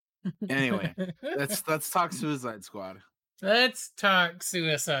 Anyway, let's talk Suicide Squad. Let's talk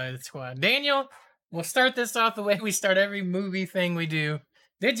Suicide Squad. Daniel, we'll start this off the way we start every movie thing we do.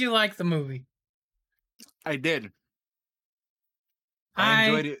 Did you like the movie? I did. I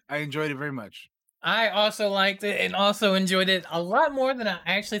enjoyed it very much. I also liked it and also enjoyed it a lot more than I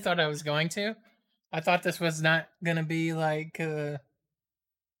actually thought I was going to. I thought this was not gonna be like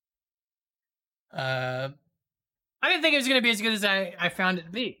I didn't think it was gonna be as good as I found it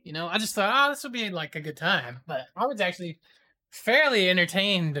to be. You know, I just thought, oh, this will be like a good time. But I was actually fairly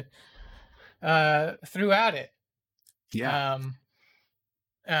entertained throughout it. Yeah.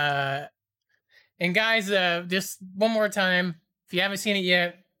 And guys, just one more time, if you haven't seen it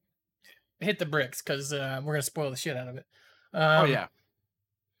yet, hit the bricks because we're gonna spoil the shit out of it. Oh yeah.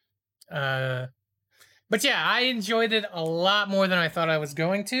 But yeah, I enjoyed it a lot more than I thought I was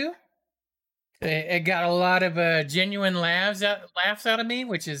going to. It got a lot of genuine laughs out of me,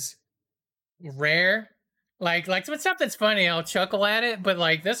 which is rare. Like when something's funny, I'll chuckle at it. But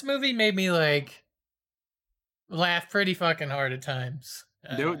like this movie made me like laugh pretty fucking hard at times.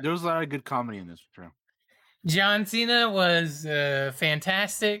 There was a lot of good comedy in this, for sure. John Cena was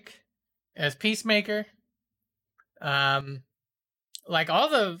fantastic as Peacemaker. Like all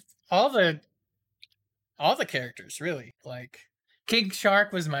the characters really. Like King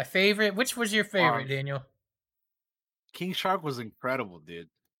Shark was my favorite. Which was your favorite, Daniel? King Shark was incredible, dude.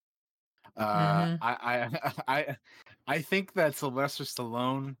 Mhm. I think that Sylvester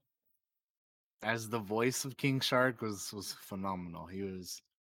Stallone as the voice of King Shark was phenomenal. He was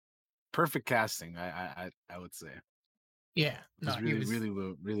perfect casting. I would say. Yeah, It was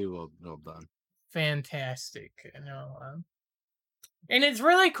really well done. fantastic. You know, and it's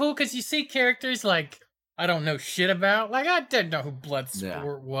really cool because you see characters like I don't know shit about. Like I didn't know who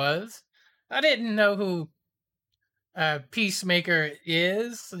Bloodsport was. I didn't know who Peacemaker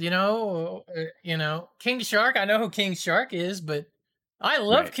is. You know, King Shark. I know who King Shark is, but I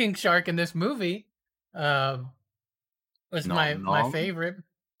love Right. King Shark in this movie. Was my Nom. favorite.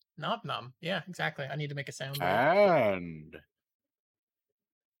 Nom nom. Yeah, exactly. I need to make a sound bite. And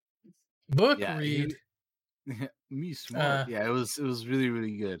Book yeah, read. me smart. Yeah, it was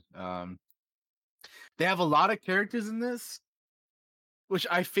really good. They have a lot of characters in this, which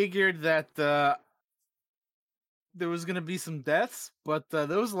I figured that there was gonna be some deaths, but there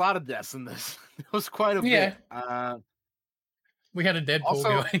was a lot of deaths in this. There was quite a Yeah. bit. We had a Deadpool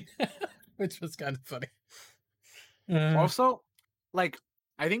Also- going, which was kind of funny. Also, like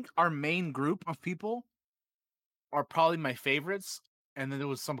I think our main group of people are probably my favorites, and then there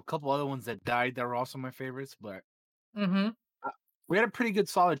was a couple other ones that died that were also my favorites. But we had a pretty good,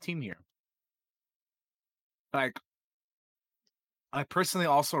 solid team here. Like, I personally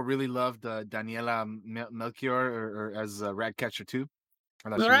also really loved Daniela Melchior or as Ratcatcher 2. I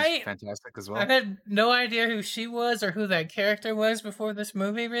thought she was fantastic as well. I had no idea who she was or who that character was before this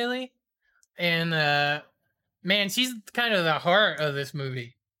movie, really. And man, she's kind of the heart of this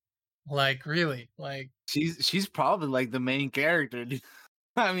movie. Like, really, like she's probably like the main character.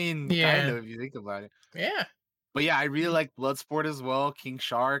 I mean, kind of if you think about it. Yeah. But yeah, I really like Bloodsport as well. King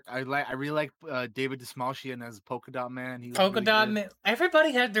Shark. I really like David Dastmalchian as Polka Dot Man. He was Polka really Dot good. Man.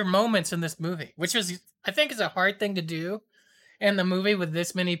 Everybody had their moments in this movie, which was I think is a hard thing to do in the movie with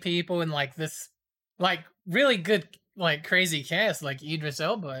this many people and like this like really good like crazy cast like Idris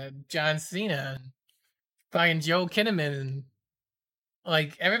Elba and John Cena and fucking Joel Kinnaman and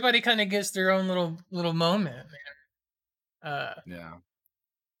like everybody kind of gets their own little moment. Yeah.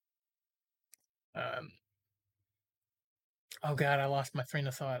 Oh god, I lost my train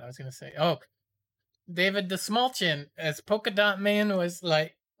of thought. I was gonna say, David DeSmulchin as Polka Dot Man was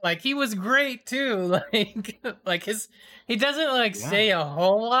like he was great too. Like he doesn't like Yeah. say a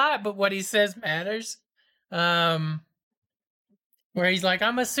whole lot, but what he says matters. Um, where he's like,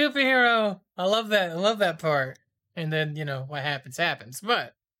 "I'm a superhero." I love that. I love that part. And then what happens.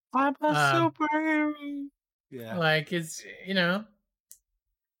 But I'm a um, superhero. Yeah. like it's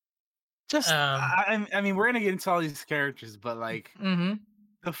Just, um, I mean, we're gonna get into all these characters, but like mm-hmm.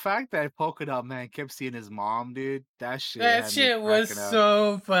 the fact that Polka Dot Man kept seeing his mom, dude, that shit That had me shit was cracking up.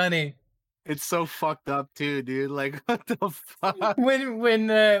 so funny. It's so fucked up too, dude. Like, what the fuck? When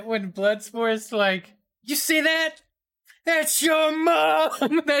Bloodsport's like, you see that? That's your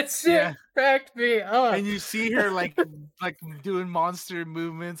mom. That shit Yeah. cracked me up. And you see her like doing monster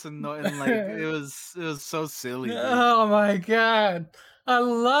movements and like it was so silly, dude. Oh my god, I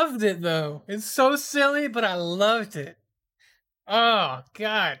loved it though. It's so silly, but I loved it. Oh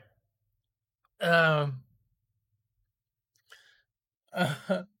god. Um.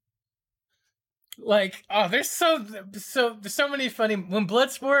 Like, oh, there's so many funny when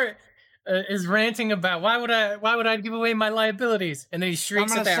Bloodsport is ranting about why would I give away my liabilities, and then he I'm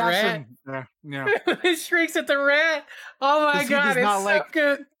shrieks an at that rat. assassin. Yeah. He shrieks at the rat. Oh my 'Cause he god, does it's not so like-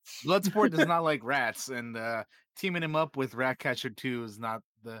 good. Bloodsport does not like rats, and teaming him up with Ratcatcher 2 is not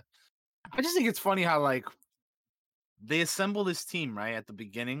the. I just think it's funny how like they assemble this team right at the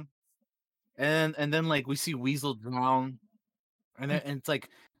beginning, and then like we see Weasel drown, and it's like,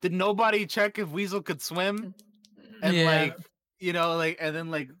 did nobody check if Weasel could swim? And Yeah. like like, and then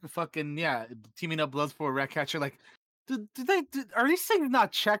like fucking teaming up Bloodsport, Ratcatcher, like, are these things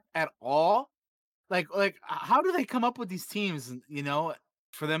not checked at all? Like how do they come up with these teams?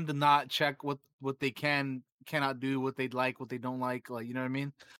 For them to not check what they cannot do, what they'd like, what they don't like, like you know what I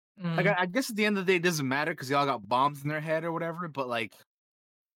mean? Like Mm. I guess at the end of the day, it doesn't matter because they all got bombs in their head or whatever. But like,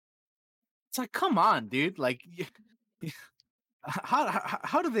 it's like, come on, dude. Like,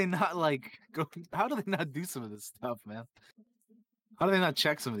 how do they not like go? How do they not do some of this stuff, man? How do they not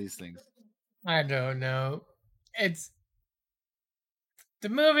check some of these things? I don't know. It's the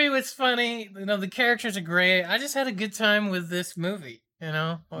movie was funny. The characters are great. I just had a good time with this movie.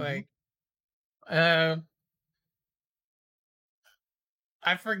 Like,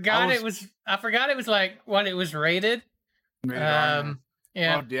 I forgot it was like what it was rated. Rated R,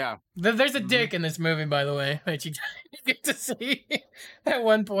 Yeah. Oh, yeah. There's a Mhm. dick in this movie, by the way, that you get to see at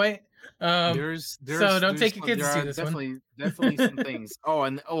one point. There's so don't take your some- kids there to see are this one. definitely some things.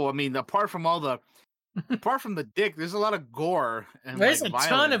 I mean, apart from the dick, there's a lot of gore and There's like a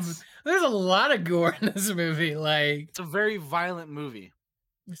ton of violence. there's a lot of gore in this movie. Like It's a very violent movie.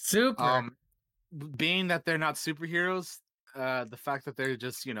 super. Being that they're not superheroes, the fact that they're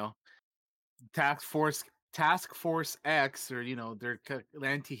just Task Force X, or they're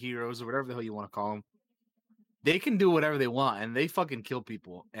anti-heroes or whatever the hell you want to call them. They can do whatever they want, and they fucking kill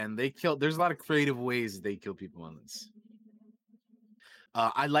people. And there's a lot of creative ways they kill people in this.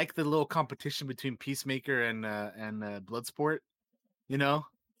 I like the little competition between Peacemaker and Bloodsport,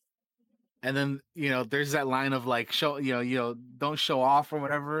 and then there's that line of like, show don't show off or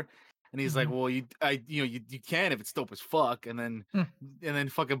whatever. And he's like, well, you can if it's dope as fuck. And then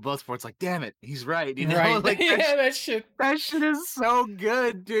fucking Bloodsport's like, damn it, he's right. Right. Like that shit. that shit is so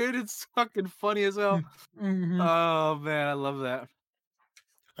good, dude. It's fucking funny as hell. Mhm. Oh man, I love that.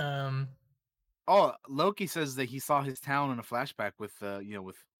 Oh, Loki says that he saw his town in a flashback with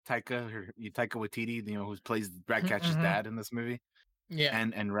with Taika Waititi, who plays Ratcatcher's Mhm. dad in this movie. Yeah,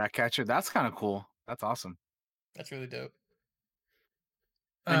 And Ratcatcher. That's kind of cool. That's awesome. that's really dope.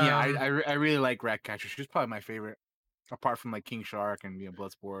 And yeah, I really like Ratcatcher. She's probably my favorite, apart from like King Shark and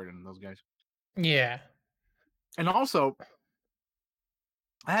Bloodsport and those guys. Yeah. And also,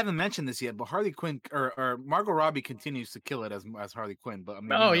 I haven't mentioned this yet, but Harley Quinn or Margot Robbie continues to kill it as Harley Quinn. But I mean,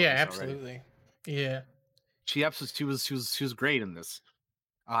 we Oh know yeah, this already. absolutely. Yeah. She was great in this.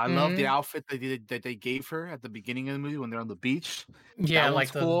 I love the outfit that they gave her at the beginning of the movie when they're on the beach. Yeah, That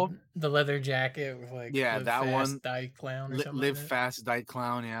like one's cool. the leather jacket with like Yeah, Live that Fast, one. Die Clown or something. Live like that. Fast, Die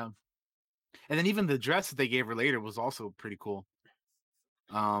Clown, yeah. And then even the dress that they gave her later was also pretty cool.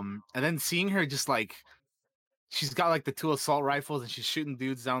 And then seeing her just like, she's got like the 2 assault rifles and she's shooting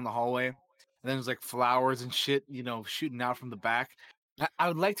dudes down the hallway. And then there's like flowers and shit, shooting out from the back. I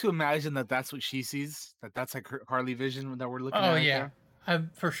would like to imagine that that's what she sees. That's like her Harley vision that we're looking at. Oh right yeah, there.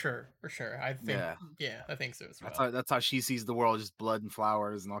 for sure. I think. Yeah. I think so as well. That's how she sees the world, just blood and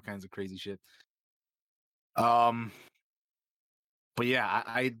flowers and all kinds of crazy shit. But yeah,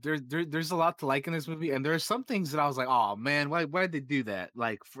 there's a lot to like in this movie, and there's some things that I was like, oh man, why did they do that?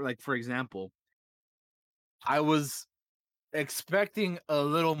 Like for example, I was expecting a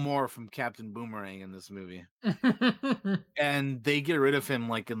little more from Captain Boomerang in this movie, and they get rid of him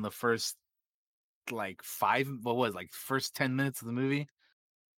like in the first like first 10 minutes of the movie.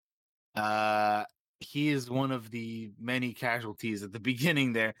 Uh, he is one of the many casualties at the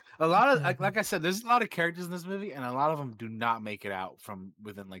beginning there. A lot of like I said, there's a lot of characters in this movie, and a lot of them do not make it out from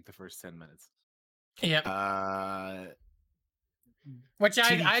within like the first 10 minutes. Yep. Which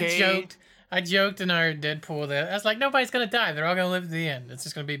TDK, I joked in our Deadpool that I was like, nobody's gonna die. They're all gonna live to the end. It's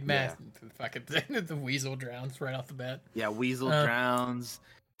just gonna be math. Fucking the weasel drowns right off the bat. Yeah, Weasel drowns.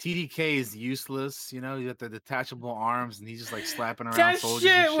 TDK is useless. You know, you got the detachable arms, and he's just like slapping around That soldiers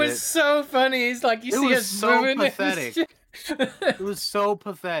shit and was so funny. He's like, you It see was us so moving. pathetic. It was so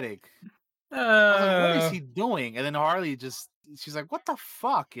pathetic. I was like, what is he doing? And then Harley she's like, what the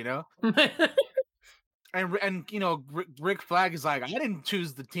fuck, you know? And you know, Rick Flag is like, I didn't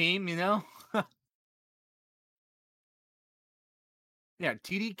choose the team, you know? Yeah,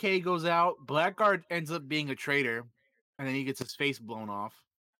 TDK goes out. Blackguard ends up being a traitor, and then he gets his face blown off.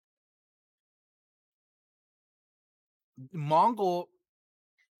 Mongol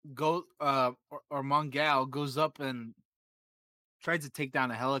or Mongal goes up and tries to take down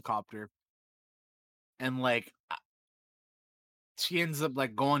a helicopter, and like she ends up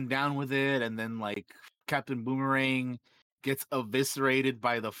like going down with it, and then like Captain Boomerang gets eviscerated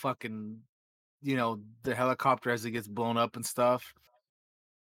by the fucking, you know, the helicopter as it gets blown up and stuff.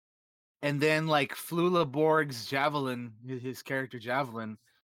 And then like Flula Borg's Javelin, his character Javelin,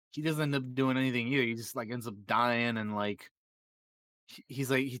 he doesn't end up doing anything either. He just like ends up dying, and like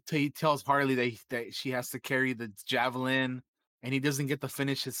he's like he tells Harley that she has to carry the javelin, and he doesn't get to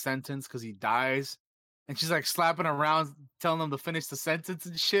finish his sentence because he dies. And she's like slapping around, telling him to finish the sentence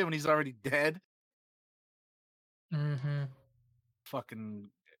and shit when he's already dead. Mm-hmm. Fucking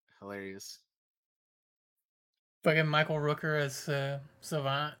hilarious. Fucking Michael Rooker as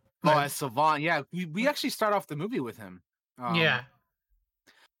Savant. Oh, as Savant, yeah. We actually start off the movie with him. Yeah.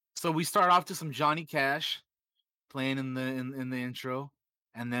 So we start off to some Johnny Cash playing in the intro,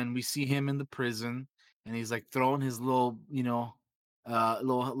 and then we see him in the prison, and he's like throwing his little, you know,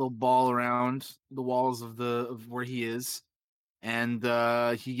 little ball around the walls of where he is, and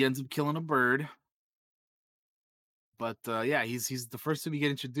he ends up killing a bird. But yeah, he's the first to we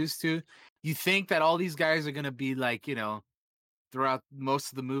get introduced to. You think that all these guys are gonna be like, you know, throughout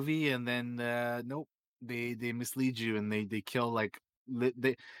most of the movie, and then nope, they mislead you, and they kill like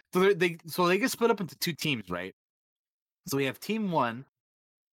they get split up into two teams, right? So we have team one,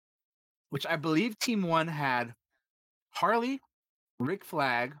 which I believe team one had Harley, Rick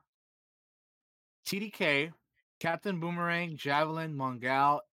Flag, TDK, Captain Boomerang, Javelin,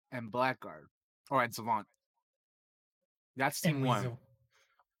 Mongal, and Blackguard, and Savant. That's team And one.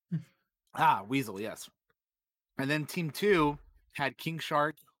 Weasel. Weasel, yes. And then team two had King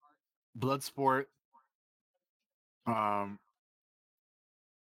Shark, Bloodsport,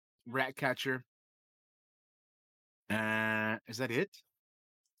 Ratcatcher. Is that it?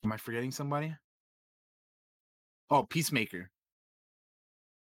 Am I forgetting somebody? Oh, Peacemaker.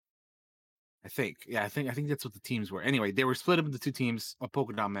 I think. Yeah, I think that's what the teams were. Anyway, they were split up into two teams. Oh,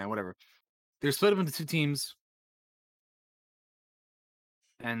 Polka Dot Man, whatever. They were split up into two teams.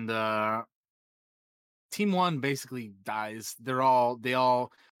 And team one basically dies. They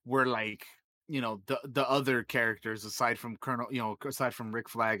all were like, you know, the other characters aside from aside from Rick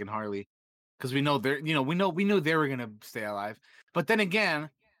Flag and Harley. Because we know they're, you know, we knew they were gonna stay alive. But then again,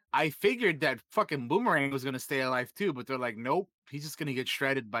 I figured that fucking Boomerang was gonna stay alive too, but they're like, nope, he's just gonna get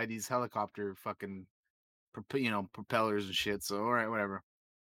shredded by these helicopter fucking propellers and shit. So all right, whatever.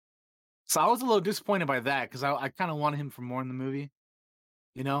 So I was a little disappointed by that because I kind of wanted him for more in the movie,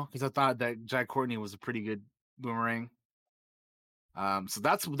 you know, because I thought that Jack Courtney was a pretty good Boomerang. So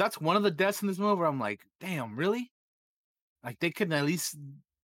that's one of the deaths in this movie where I'm like, damn, really? Like they couldn't at least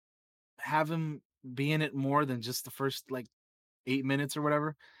have him be in it more than just the first like 8 minutes or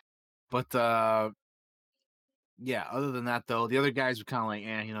whatever. But yeah, other than that though, the other guys were kind of like,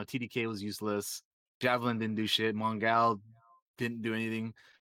 you know, TDK was useless. Javelin didn't do shit. Mongal didn't do anything.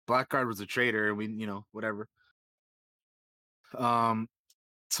 Blackguard was a traitor. We, you know, whatever. So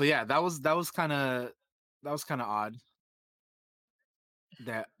yeah, that was kind of odd.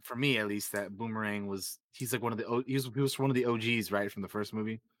 That for me at least, that Boomerang he's like one of the he was one of the OGs, right, from the first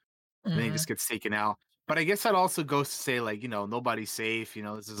movie. And then he just gets taken out. But I guess that also goes to say like, you know, nobody's safe. You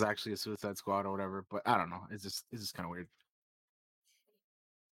know, this is actually a Suicide Squad or whatever. But I don't know. It's just kind of weird.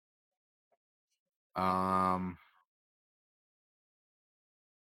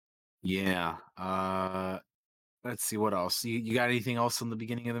 Yeah. Let's see what else. You got anything else in the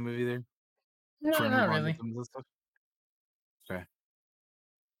beginning of the movie there? No, Before we not move on to really. some of the stuff. Okay.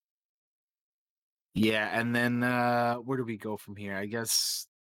 Yeah, and then where do we go from here? I guess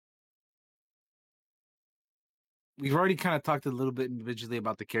we've already kind of talked a little bit individually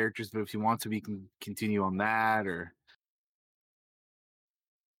about the characters, but if you want to, we can continue on that, or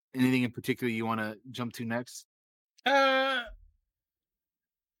anything in particular you want to jump to next. Uh,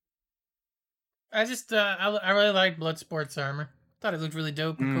 I really like Bloodsport's armor. Thought it looked really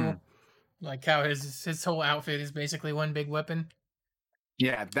dope and Mm. cool. Like how his whole outfit is basically one big weapon.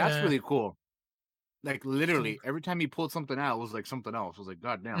 Yeah, that's Uh, really cool. Like literally, every time he pulled something out, it was like something else. I was like,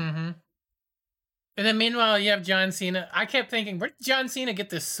 God damn. Mm-hmm. And then meanwhile, you have John Cena. I kept thinking, where did John Cena get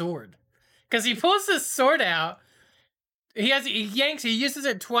this sword? Because he pulls this sword out. He uses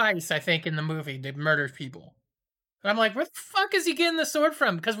it twice, I think, in the movie to murder people. And I'm like, where the fuck is he getting the sword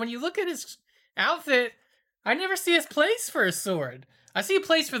from? Because when you look at his outfit, I never see his place for a sword. I see a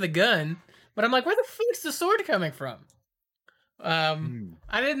place for the gun, but I'm like, where the fuck's the sword coming from? Mm.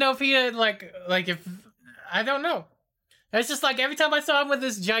 I didn't know if he had like if I don't know. It's just like every time I saw him with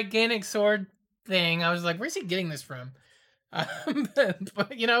this gigantic sword thing, I was like, where's he getting this from?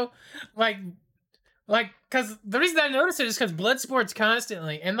 But you know, like because the reason I noticed it is because Bloodsport's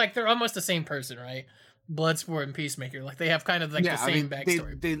constantly and like they're almost the same person, right? Bloodsport and Peacemaker, like they have kind of like the same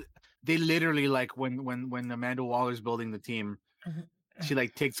backstory. They literally like when Amanda Waller's building the team, she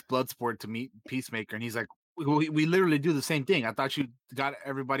like takes Bloodsport to meet Peacemaker, and he's like, we literally do the same thing. I thought you got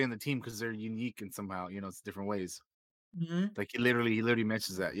everybody on the team because they're unique and somehow, you know, it's different ways. Mm-hmm. Like he literally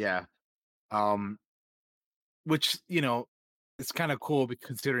mentions that, yeah. Which, you know, it's kind of cool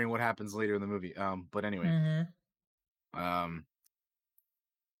considering what happens later in the movie. But anyway,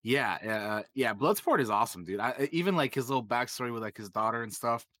 yeah, Bloodsport is awesome, dude. Even like his little backstory with like his daughter and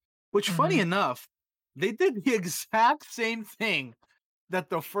stuff. Which, funny enough, they did the exact same thing that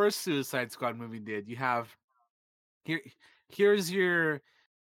the first Suicide Squad movie did. You have here's your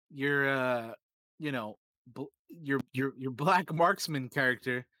you know your black marksman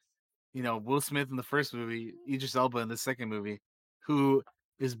character, you know, Will Smith in the first movie, Idris Elba in the second movie, who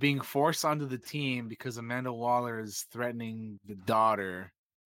is being forced onto the team because Amanda Waller is threatening the daughter.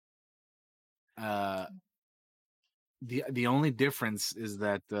 The only difference is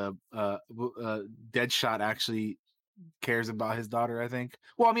that Deadshot actually cares about his daughter, I think.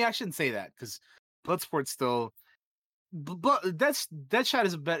 Well, I mean, I shouldn't say that because Bloodsport still. Deadshot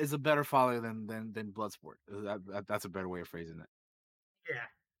is a better father than Bloodsport. That's a better way of phrasing it.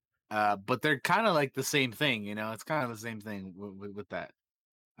 Yeah. But they're kind of like the same thing, you know. It's kind of the same thing with that.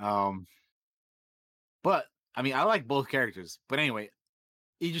 But I mean, I like both characters. But anyway,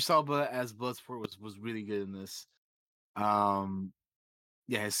 Idris Elba as Bloodsport was really good in this. Yeah,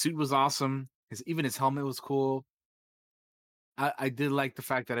 his suit was awesome. Even his helmet was cool. I did like the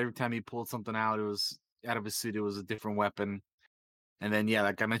fact that every time he pulled something out, it was out of his suit. It was a different weapon. And then, yeah,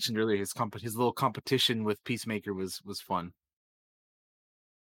 like I mentioned earlier, his little competition with Peacemaker was fun.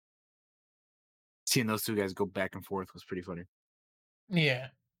 Seeing those two guys go back and forth was pretty funny. Yeah.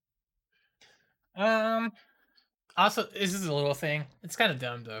 Also, this is a little thing. It's kind of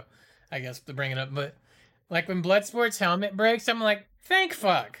dumb though, I guess, to bring it up. But like when Bloodsport's helmet breaks, I'm like, thank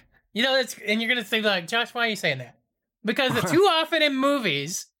fuck. You know, and you're gonna think like, Josh, why are you saying that? Because too often in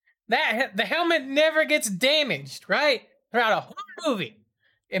movies, that the helmet never gets damaged, right? Throughout a whole movie.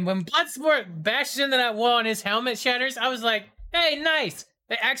 And when Bloodsport bashes into that wall and his helmet shatters, I was like, hey, nice.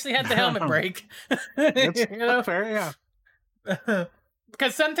 They actually had the helmet break. That's, you know? that's fair, yeah.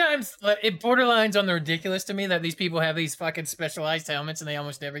 Because sometimes it borderlines on the ridiculous to me that these people have these fucking specialized helmets and they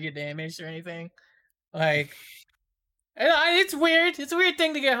almost never get damaged or anything. Like, it's weird. It's a weird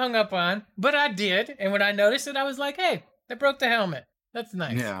thing to get hung up on, but I did. And when I noticed it, I was like, hey, they broke the helmet. That's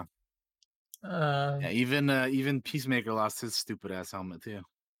nice. Yeah. Yeah, even Peacemaker lost his stupid ass helmet too.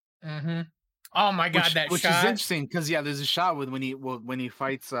 Mm-hmm. Oh my god, which shot. is interesting because yeah, there's a shot when he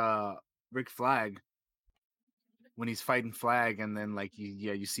fights Rick Flag. When he's fighting Flag, and then like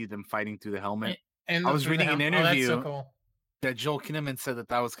you see them fighting through the helmet. And I was reading an interview that's so cool. that Joel Kinnaman said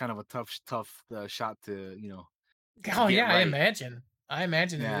that was kind of a tough shot to, you know. Oh yeah, right. I imagine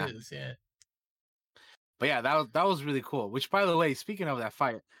Yeah. it is. Yeah. But yeah, that was really cool. Which, by the way, speaking of that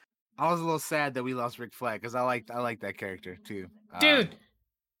fight, I was a little sad that we lost Rick Flag because I like that character too, dude.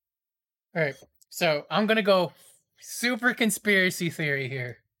 All right, so I'm gonna go super conspiracy theory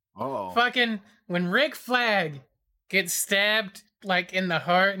here. Oh, fucking when Rick Flag gets stabbed like in the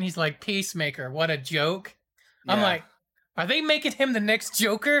heart and he's like, Peacemaker, what a joke. Yeah. I'm like, are they making him the next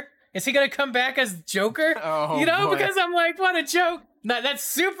Joker? Is he gonna come back as Joker? Oh, you know, boy. because I'm like, what a joke. That's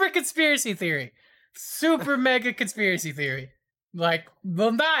super conspiracy theory. Super mega conspiracy theory. Like,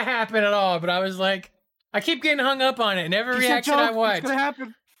 will not happen at all, but I was like, I keep getting hung up on it in every It's a reaction I joke. watch. It's gonna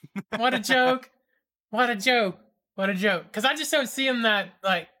happen. What a joke. What a joke. What a joke. Because I just don't see him that,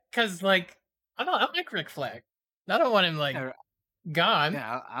 like, because, like, I like Rick Flag. I don't want him, like, Yeah, gone.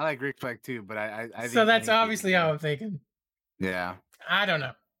 yeah, I like Rick Flag too, but I So think that's obviously how yeah. I'm thinking. Yeah, I don't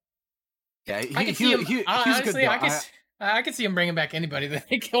know. yeah. I can see him. He's good Honestly, though. I can see him bringing back anybody that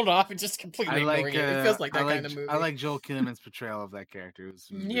they killed off and just I completely like ignoring it. It feels like that kind of I movie. like Joel Kinnaman's portrayal of that character. It was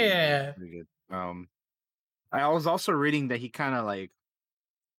Yeah. really good. I was also reading that he kind of like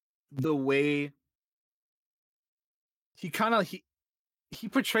the way he kind of he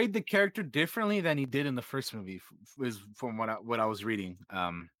portrayed the character differently than he did in the first movie. Is from what I was reading.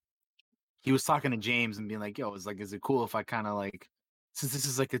 He was talking to James and being like, "Yo, it's like, is it cool if I kind of like, since this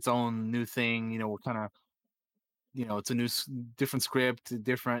is like its own new thing, you know, we're kind of, you know, it's a new, different script, a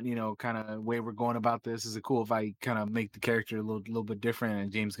different, you know, kind of way we're going about this. Is it cool if I kind of make the character a little bit different?"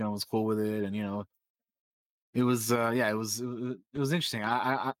 And James Gunn was cool with it, and you know, it was, yeah, it was interesting.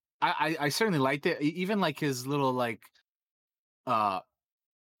 I certainly liked it. Even like his little uh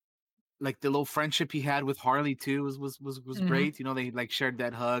like the little friendship he had with Harley too was Hmm. great. You know, they like shared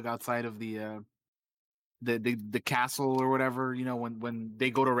that hug outside of the castle or whatever, you know, when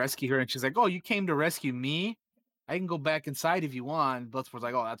they go to rescue her and she's like, "Oh, you came to rescue me? I can go back inside if you want." Bloodsport's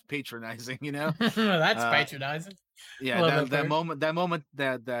like, "Oh, that's patronizing," you know. That's Uh, patronizing. I yeah, love that that part. moment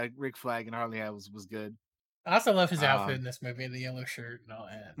that Rick Flag and Harley had was good. I also love his outfit in Um, this movie, the yellow shirt and all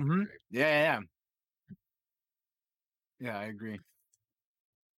that. yeah, yeah, yeah, I agree.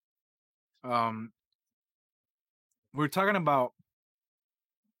 Um, we're talking about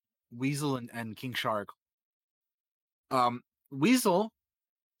Weasel and King Shark. Weasel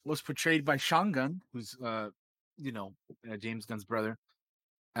was portrayed by Sean Gunn, who's you know, James Gunn's brother.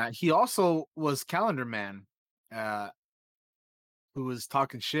 He also was Calendar Man, uh, who was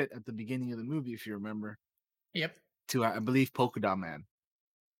talking shit at the beginning of the movie, if you remember, Yep. to I believe Polka Dot Man.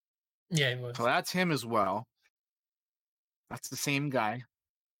 Yeah, it was. So that's him as well. That's the same guy.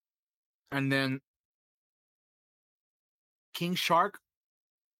 And then King Shark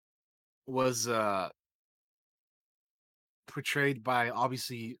was portrayed by,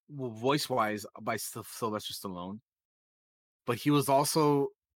 obviously, well, voice wise, by Sylvester Stallone, but he was also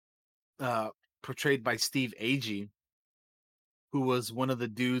uh, portrayed by Steve Agee, who was one of the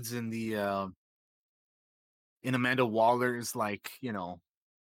dudes in the in Amanda Waller's, like, you know,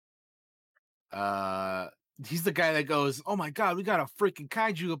 uh he's the guy that goes, "Oh my god, we got a freaking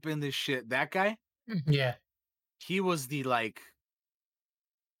kaiju up in this shit." That guy, Yeah. he was the like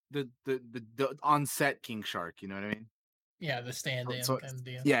the on set King Shark, you know what I mean? Yeah, the stand-in So kind of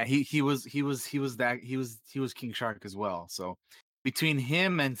deal. yeah, he was King Shark as well. So between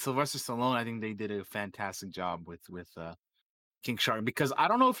him and Sylvester Stallone, I think they did a fantastic job with King Shark, because I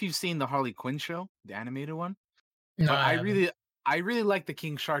don't know if you've seen the Harley Quinn show, the animated one, No, but I haven't. I really like the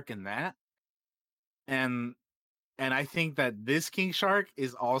King Shark in that. And I think that this King Shark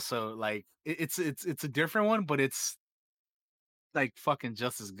is also like it's a different one, but it's like fucking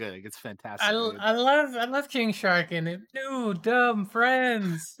just as good. Like, it's fantastic. Like, I love King Shark and it. New dumb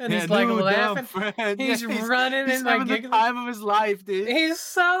friends, and yeah, he's like dude, dumb laughing. friend. Yeah, He's running he's and like having the giggling. time of his life, dude. He's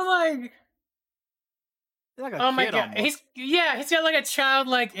so like, He's like a oh my kid god, almost. he's got like a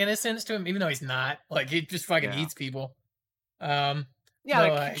childlike innocence to him, even though he's not. Like he just fucking Yeah, eats people. Um, yeah. but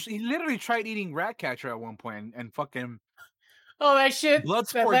Like like, he literally tried eating Ratcatcher at one point, and fucking oh that shit,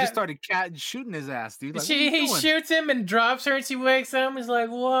 Bloodsport just that started shooting his ass, dude. Like, what are she you he doing? shoots him and drops her, and she wakes up. And he's like,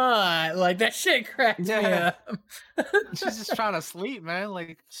 what? Like that shit cracks me Yeah, up. she's just trying to sleep, man.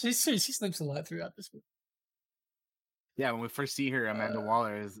 Like, she sleeps a lot throughout this movie. yeah, when we first see her, Amanda Uh,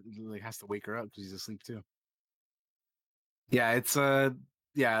 Waller like has to wake her up because she's asleep too. Yeah, it's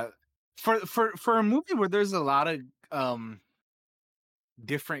yeah, for a movie where there's a lot of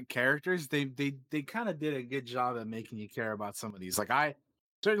different characters, they kind of did a good job at making you care about some of these. Like, I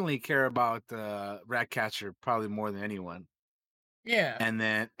certainly care about Ratcatcher probably more than anyone. yeah, And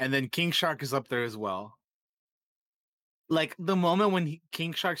then King Shark is up there as well. Like the moment when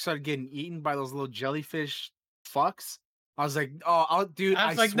King Shark started getting eaten by those little jellyfish fucks, I was like, "Oh, dude, I I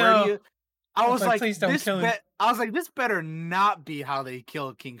was like, swear to no. you." I was like, Please don't kill him. I was like, this better not be how they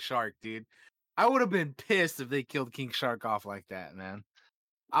kill King Shark, dude. I would have been pissed if they killed King Shark off like that, man.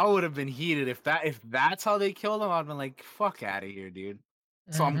 I would have been heated if that's how they killed him. I'd been like, fuck out of here, dude.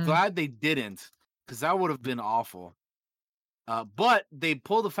 So I'm Hmm. glad they didn't, because that would have been awful. But they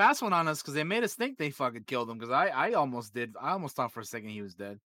pulled a fast one on us because they made us think they fucking killed him. Because I almost did. I almost thought for a second he was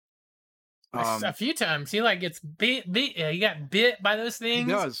dead. A few times he like gets bit. He got bit by those He things,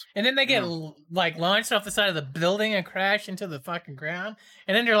 does. and then they get Yeah. like launched off the side of the building and crash into the fucking ground.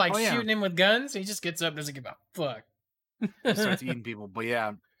 And then they're like Oh, yeah. shooting him with guns. He just gets up, doesn't give a fuck. He starts eating people. But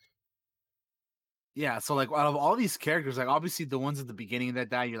yeah. Yeah, so like out of all these characters, like obviously the ones at the beginning that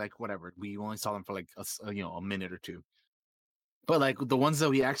die, you're like, whatever. We only saw them for like a minute or two. But like the ones that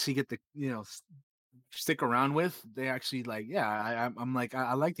we actually get to stick around with, they actually like, yeah, I'm like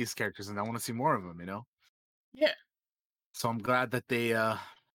I like these characters and I want to see more of them, Yeah. So I'm glad that they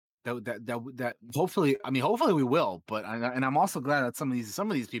that hopefully, I mean, hopefully we will. But and I'm also glad that some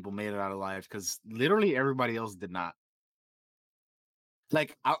of these people made it out alive because literally everybody else did not.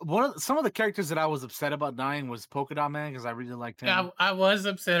 Like some of the characters that I was upset about dying was Polka Dot Man because I really liked him. I was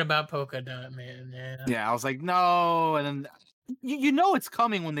upset about Polka Dot Man. Yeah. Yeah, I was like, no, and then you know it's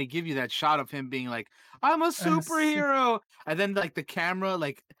coming when they give you that shot of him being like, "I'm a superhero," and then like the camera,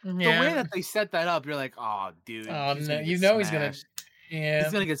 like the way Yeah. that they set that up, you're like, "Oh, dude, Oh he's no, gonna you get know he's gonna. smashed. Yeah.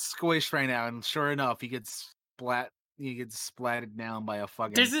 He's gonna get squished right now." And sure enough, he gets splatted down by a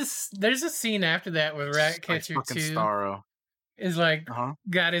fucking There's a scene after that where Ratcatcher fucking 2 Starro. is like Uh-huh.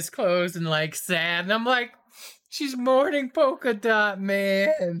 got his clothes and like sad, and I'm like, she's mourning Polka Dot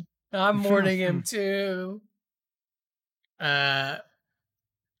Man. I'm mourning him too.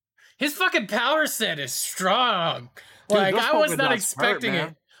 His fucking power set is strong. Dude, Like those I was polka not dots hurt, expecting man.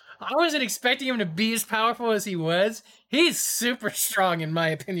 it. I wasn't expecting him to be as powerful as he was. He's super strong, in my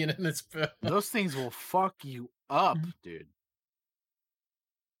opinion, in this film. Those things will fuck you up, dude.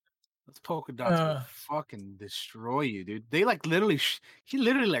 Those polka dots will fucking destroy you, dude. They like literally, he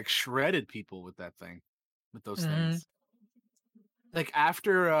literally like shredded people with that thing, with those things. Like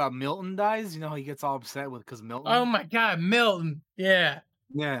after Milton dies, you know how he gets all upset with because Milton. Oh my god, Milton! Yeah,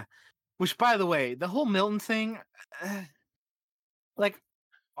 yeah. Which, by the way, the whole Milton thing, like,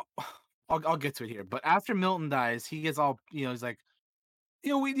 I'll get to it here. But after Milton dies, he gets all he's like,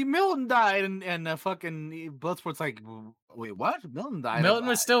 Milton died, and fucking Bloodsport's like, wait, what? Milton died. Milton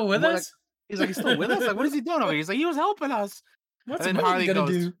was still with What, us. he's like, he's still with us. Like, what is he doing over here? He's like, he was helping us. What's And then Milton Harley gonna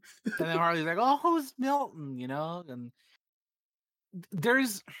goes, do? and then Harley's like, oh, who's Milton? And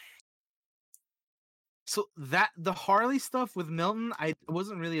there's so that the Harley stuff with Milton, I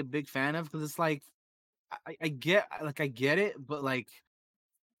wasn't really a big fan of because it's like, I get it, but like,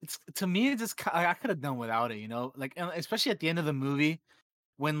 it's to me, it just I could have done without it, like, and especially at the end of the movie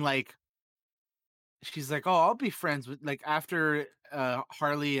when like she's like, oh, I'll be friends with like after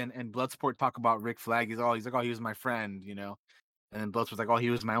Harley and Bloodsport talk about Rick Flag, he's like, oh, he was my friend, and then Bloodsport's like, oh, he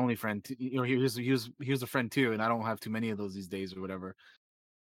was my only friend, he was a friend too, and I don't have too many of those these days or whatever.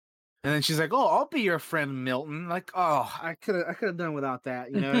 And then she's like, oh, I'll be your friend, Milton. Like, oh, I could have done without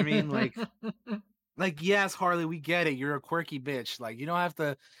that, you know what I mean? Like, yes, Harley, we get it. You're a quirky bitch. Like, you don't have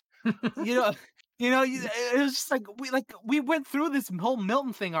to, it was just like we went through this whole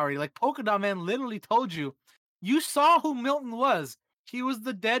Milton thing already. Like, Polka Dot Man literally told you, you saw who Milton was. He was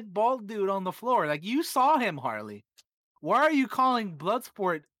the dead bald dude on the floor. Like, you saw him, Harley. Why are you calling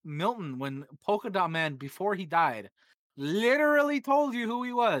Bloodsport Milton when Polka Dot Man, before he died, literally told you who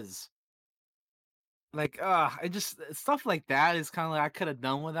he was? Like, I just stuff like that is kind of like I could have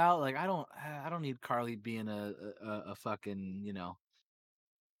done without. Like, I don't need Carly being a fucking,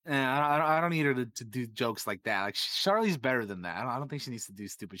 I don't need her to do jokes like that. Like, Charlie's better than that. I don't think she needs to do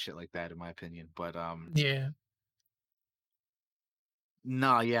stupid shit like that, in my opinion. But Yeah.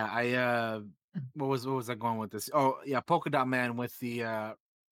 no, yeah, what was I going with this? Oh, yeah, Polka Dot Man with the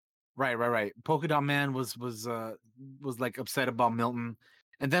right. Polka Dot Man was like upset about Milton,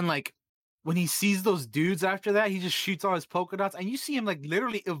 and then like when he sees those dudes after that, he just shoots all his polka dots, and you see him like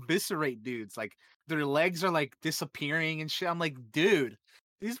literally eviscerate dudes. Like their legs are like disappearing and shit. I'm like, dude,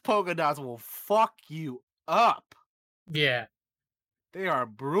 these polka dots will fuck you up. Yeah. They are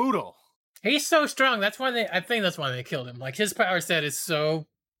brutal. He's so strong. I think that's why they killed him. Like his power set is so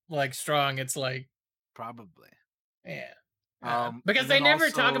like strong. It's like Probably. yeah. Because and they then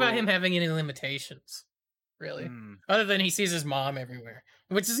never talk about also- him having any limitations, really, Mm. other than he sees his mom everywhere,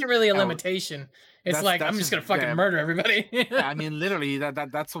 which isn't really a Yeah, limitation. It's that's- like that's I'm just just- gonna fucking yeah. murder everybody. Yeah, I mean, literally,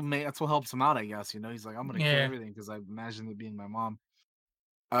 that's what helps him out, I guess. He's like, I'm gonna kill Yeah. everything because I imagine it being my mom.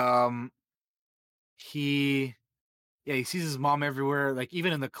 He sees his mom everywhere, like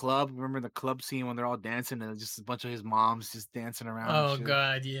even in the club. Remember the club scene when they're all dancing and just a bunch of his moms just dancing around. Oh and shit?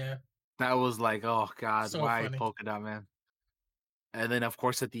 god, yeah. That was like, oh god, So why funny. Polka Dot Man? And then of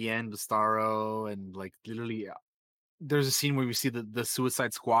course at the end with Starro and like literally, there's a scene where we see the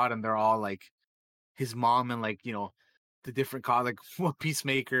Suicide Squad and they're all like his mom and like the different like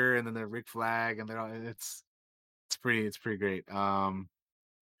Peacemaker and then the Rick Flag and they're all it's pretty great.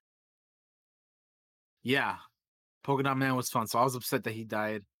 Yeah, Polka Dot Man was fun. So I was upset that he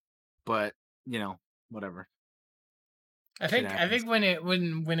died, but whatever. I Shit think happens.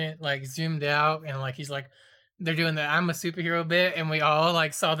 when it like zoomed out and like he's like they're doing the I'm a superhero bit and we all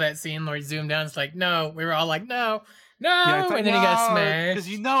like saw that scene where he zoomed down. It's like no, we were all like no, Yeah, it's no, like and then he got no, because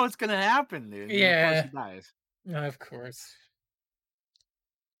smashed. it's gonna happen, dude. And then of course Yeah, he dies. of course.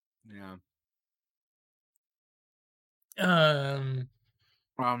 Yeah. Um,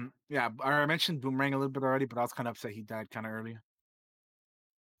 Yeah. I mentioned Boomerang a little bit already, but I was kind of upset he died kind of early.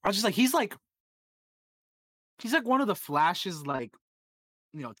 I was just like, he's like one of the Flash's like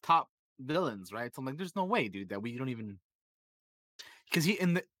top villains, right? So I'm like, there's no way, dude, that we don't even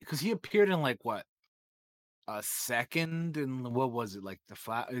because he appeared in like what a second in what was it like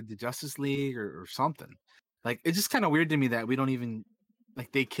the Justice League or something. Like it's just kind of weird to me that we don't even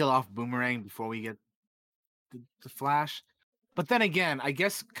like they kill off Boomerang before we get the Flash. But then again, I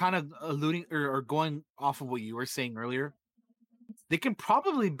guess kind of alluding or going off of what you were saying earlier, they can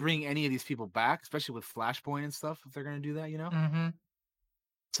probably bring any of these people back, especially with Flashpoint and stuff, if they're gonna do that. mm-hmm.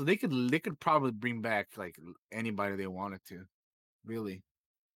 So they could probably bring back like anybody they wanted to, really.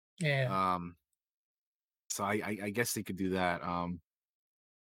 Yeah. So I guess they could do that.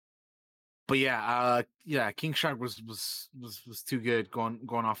 But yeah, King Shark was too good. Going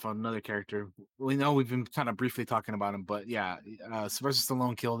off on another character. We know we've been kind of briefly talking about him, but yeah, Sylvester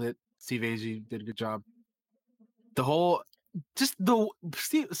Stallone killed it. Steve Agee did a good job. The whole, just the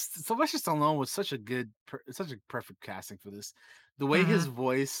Sylvester Stallone was such a perfect casting for this. The way his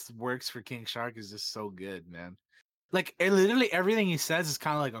voice works for King Shark is just so good, man. Like literally everything he says is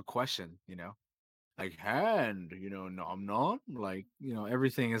kind of like a question. Like hand, no, I'm not. Like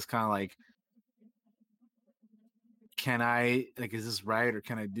everything is kind of like, can I like, is this right or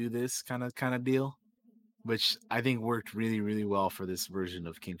can I do this kind of deal? Which I think worked really, really well for this version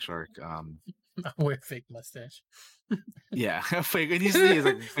of King Shark. With fake mustache. Yeah, fake. And he's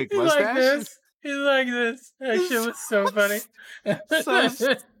like fake He's like mustache. this. He's like this. That shit was so funny.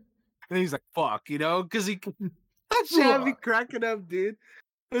 And he's like, "Fuck," because that shit had me cracking up, dude.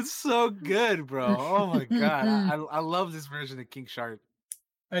 It's so good, bro. Oh my god, I love this version of King Shark.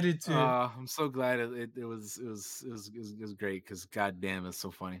 I did too. I'm so glad it was great because goddamn, it's so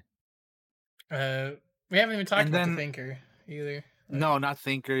funny. We haven't even talked And about the then Thinker either. no, not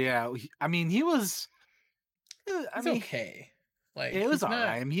Thinker. Yeah, I mean he was. I It's mean, okay. Like it was he's all not.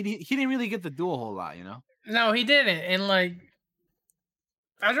 right. I mean, he didn't really get to do a whole lot. No, he didn't. And like,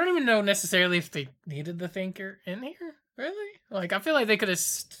 I don't even know necessarily if they needed the Thinker in here. Really? Like, I feel like they could have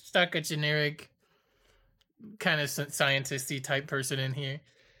stuck a generic kind of scientisty type person in here.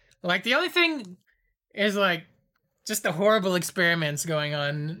 Like, the only thing is like just the horrible experiments going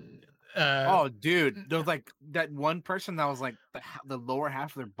on. Oh, dude, there was like that one person that was like the lower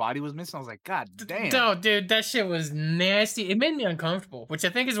half of their body was missing. I was like, God damn. No, dude, that shit was nasty. It made me uncomfortable, which I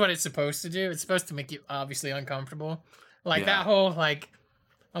think is what it's supposed to do. It's supposed to make you obviously uncomfortable. Like Yeah. that whole like,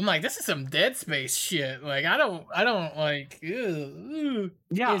 I'm like, this is some Dead Space shit. Like, I don't like. Ew,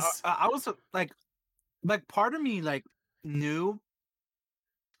 Yeah, I was like part of me like knew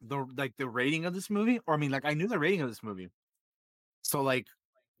the rating of this movie, or I mean, like I knew the rating of this movie, so like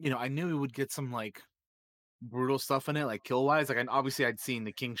I knew we would get some like brutal stuff in it, like kill wise. Like, and obviously I'd seen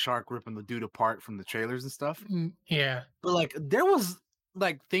the King Shark ripping the dude apart from the trailers and stuff, yeah. but like there was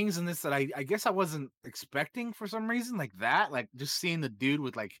like things in this that I guess I wasn't expecting for some reason, like that, like just seeing the dude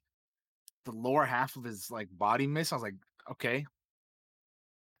with like the lower half of his like body miss. I was like, okay,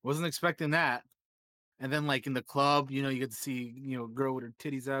 wasn't expecting that. And then like in the club, you get to see a girl with her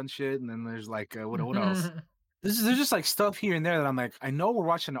titties out and shit. And then there's like what else? There's just like stuff here and there that I'm like, I know we're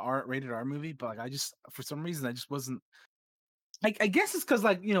watching an rated R movie, but like I just for some reason I just wasn't. Like, I guess it's because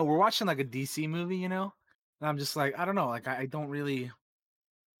like we're watching like a DC movie, and I'm just like, I don't know, like I don't really.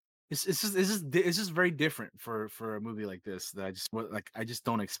 It's just very different for a movie like this that I just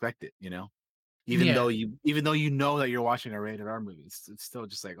don't expect it. Even Yeah. though you know that you're watching a rated R movie, it's still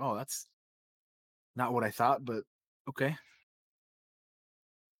just like, oh, that's not what I thought, but okay.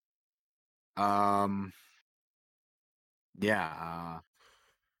 Yeah.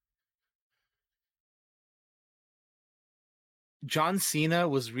 John Cena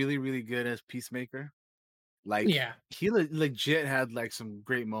was really, really good as Peacemaker. Like, Yeah. he legit had like some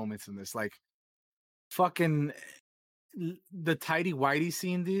great moments in this. Like, fucking the tidy whitey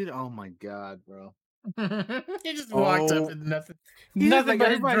scene, dude. Oh my god, bro. He just walked up Oh, and nothing He just, but his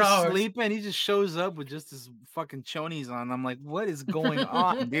everybody's drawers. sleeping. He just shows up with just his fucking chonies on. I'm like, what is going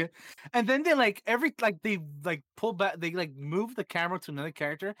on, dude? And then they they pull back. They like move the camera to another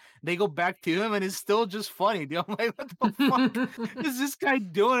character. They go back to him, and it's still just funny, dude. I'm like, what the fuck is this guy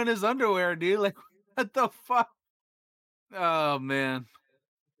doing in his underwear, dude? Like, What the fuck? Oh man.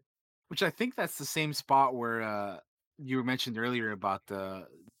 Which I think that's the same spot where you mentioned earlier about the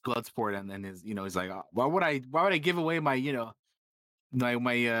Bloodsport, and then his, he's like, why would I give away my,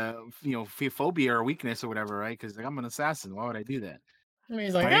 phobia or weakness or whatever, right? Because like I'm an assassin. Why would I do that? And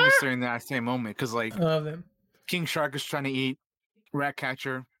he's But like, I think it's ah! during that same moment because like I love him. King Shark is trying to eat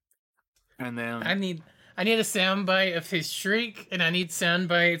Ratcatcher, and I then need a soundbite of his shriek, and I need sound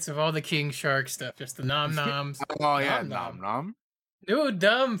bites of all the King Shark stuff. Just the nom noms. oh yeah, Nom nom nom. nom. New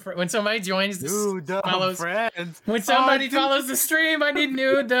dumb when somebody joins this New dumb follows friends. when Oh, somebody dude, follows the stream, I need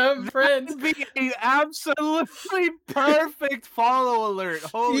new dumb friends. that'd be an absolutely perfect follow alert.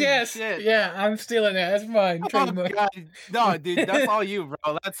 Holy Yes, shit. yeah, I'm stealing that. That's mine, Oh trademark. god, no, dude, that's all you,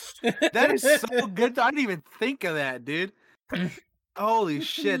 bro. That is so good. I didn't even think of that, dude. Holy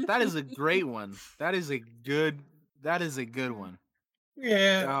shit, that is a great one. That is a good one.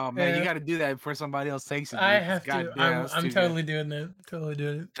 Yeah, Oh man, you yeah. got to do that before somebody else takes it, I dude. 'Cause have to. goddamn, that's I'm too good. totally doing that. Totally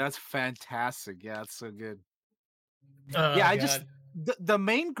doing it. That's fantastic. Yeah, that's so good. Oh, Yeah, I God. just the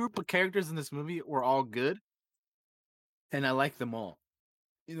main group of characters in this movie were all good, and I like them all.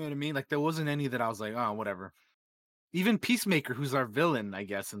 You know what I mean? Like there wasn't any that I was like, oh, whatever. Even Peacemaker, who's our villain, I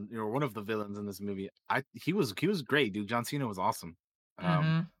guess, and one of the villains in this movie, he was great, dude. John Cena was awesome.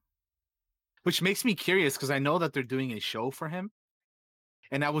 Mm-hmm. Which makes me curious because I know that they're doing a show for him,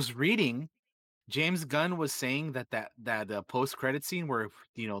 and I was reading James Gunn was saying that post credit scene where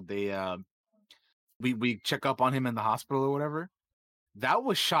they we check up on him in the hospital or whatever, that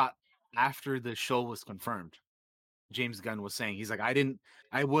was shot after the show was confirmed. James Gunn was saying, he's like,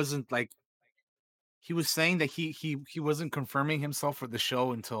 I wasn't like, he was saying that he wasn't confirming himself for the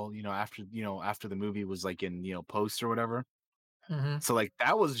show until after the movie was like in post or whatever. Mm-hmm. So like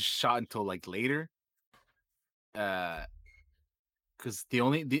that was shot until like later. Because the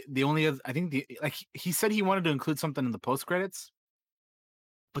only other, I think he said he wanted to include something in the post credits,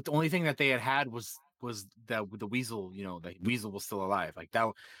 but the only thing that they had was that the Weasel, that Weasel was still alive. Like that,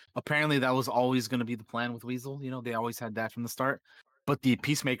 apparently that was always going to be the plan with Weasel. They always had that from the start. But the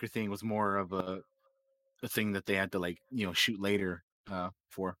Peacemaker thing was more of a thing that they had to like shoot later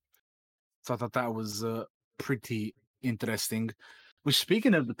for. So I thought that was pretty interesting. Which,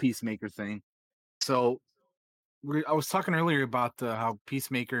 speaking of the Peacemaker thing, so I was talking earlier about how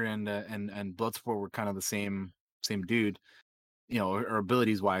Peacemaker and Bloodsport were kind of the same dude, or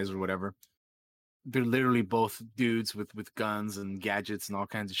abilities wise or whatever. They're literally both dudes with guns and gadgets and all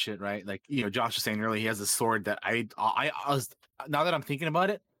kinds of shit, right? Like Josh was saying earlier, he has a sword that I was, now that I'm thinking about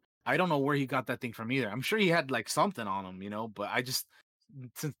it, I don't know where he got that thing from either. I'm sure he had like something on him, but I just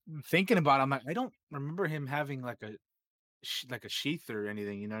thinking about it, I'm like, I don't remember him having like a sheath or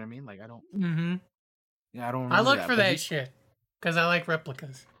anything. You know what I mean? Like I don't. Mm-hmm. Yeah, I don't I remember look that. for But that shit because I like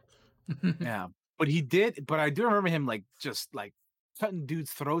replicas. yeah, but he did. But I do remember him like just like cutting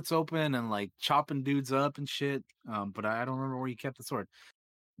dudes' throats open and like chopping dudes up and shit. But I don't remember where he kept the sword.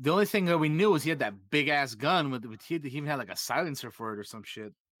 The only thing that we knew was he had that big ass gun with he even had like a silencer for it or some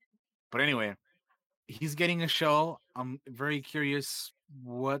shit. But anyway, he's getting a show. I'm very curious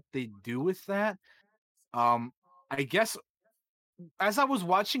what they do with that. I guess as I was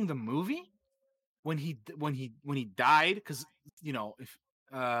watching the movie, when he died, because if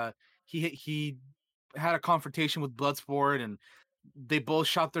he had a confrontation with Bloodsport and they both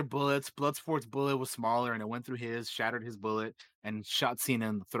shot their bullets. Bloodsport's bullet was smaller and it went through his, shattered his bullet, and shot Cena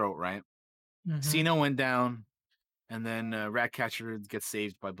in the throat. Right, Mm-hmm. Cena went down, and then Ratcatcher gets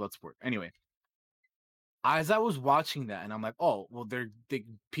saved by Bloodsport. Anyway, as I was watching that, and I'm like, oh well,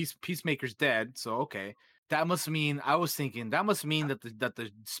 Peacemaker's dead, so okay. That must mean, I was thinking that must mean that the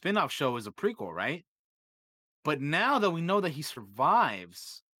spin-off show is a prequel, right? But now that we know that he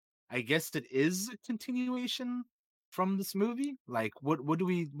survives, I guess it is a continuation from this movie. Like, what do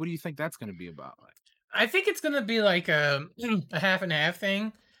you think that's going to be about? Like, I think it's gonna be like a half and half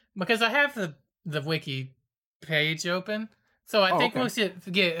thing because I have the wiki page open, so I think okay.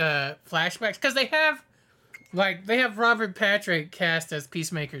 we'll get flashbacks because they have Robert Patrick cast as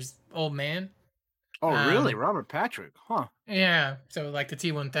Peacemaker's old man. Oh, really? Robert Patrick? Huh. Yeah, so like the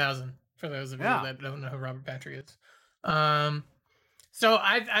T-1000 for those of you that don't know who Robert Patrick is. So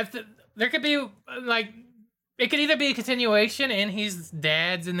there could be like, it could either be a continuation and his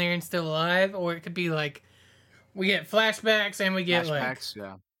dad's in there and still alive, or it could be like we get flashbacks and we get Flashbacks,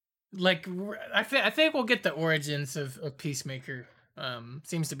 yeah. like I think we'll get the origins of Peacemaker.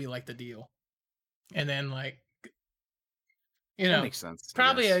 Seems to be like the deal, and then like that makes sense.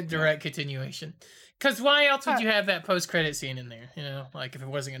 Probably a direct continuation. Because why else would you have that post-credit scene in there? Like if it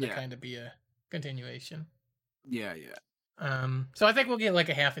wasn't going to kind of be a continuation. Yeah. So I think we'll get like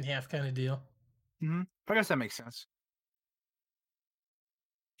a half and half kind of deal. I guess that makes sense.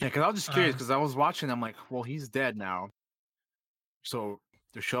 Yeah, because I was just curious because I was watching. I'm like, well, he's dead now, so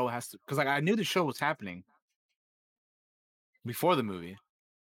the show has to. Because like I knew the show was happening before the movie,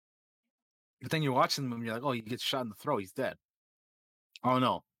 but then you're watching the movie, you're like, oh, he gets shot in the throat, he's dead. Oh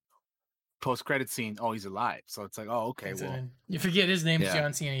no, post credit scene, oh, he's alive. So it's like, oh, okay, That's well, it. You forget his name's yeah.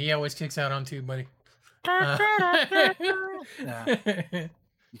 John Cena. He always kicks out on two, buddy. Yeah,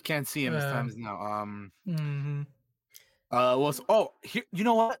 you can't see him. His time is now. Mhm. You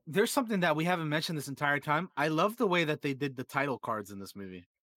know what? There's something that we haven't mentioned this entire time. I love the way that they did the title cards in this movie.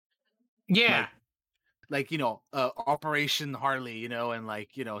 Yeah. Like Operation Harley, and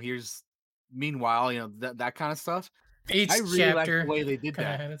here's meanwhile, that kind of stuff. I Each really like the chapter way they did kind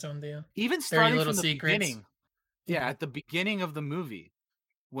of that. had its own deal. Even Dirty starting little from the secrets. beginning. Yeah, at the beginning of the movie,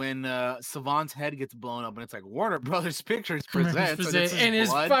 when Savant's head gets blown up, and it's like Warner Brothers Pictures presents, and it's and his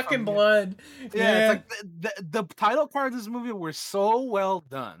blood fucking from- blood. Yeah, it's like the title cards of this movie were so well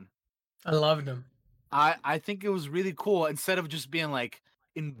done. I loved them. I think it was really cool. Instead of just being like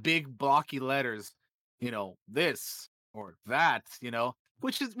in big blocky letters, this or that,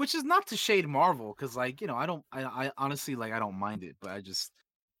 which is not to shade Marvel, because I honestly I don't mind it, but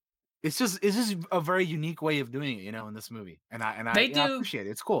it's just a very unique way of doing it, in this movie, and I appreciate it.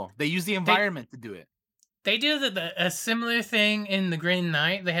 It's cool. They use the environment to do it. They do a similar thing in The Green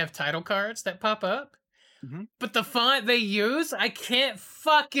Knight. They have title cards that pop up, but the font they use, I can't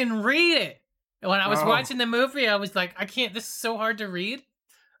fucking read it. When I was watching the movie, I was like, I can't. This is so hard to read.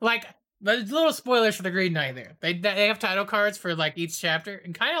 Like, there's little spoilers for The Green Knight there. They have title cards for like each chapter,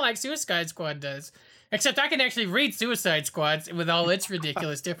 and kind of like Suicide Squad does. Except I can actually read Suicide Squad with all its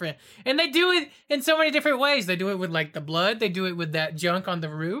ridiculous different. And they do it in so many different ways. They do it with like the blood. They do it with that junk on the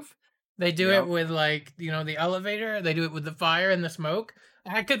roof. They do it with like, the elevator. They do it with the fire and the smoke.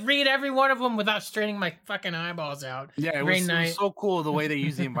 I could read every one of them without straining my fucking eyeballs out. Yeah, it was so cool the way they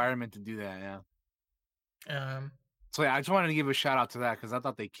use the environment to do that. Yeah. So yeah, I just wanted to give a shout out to that because I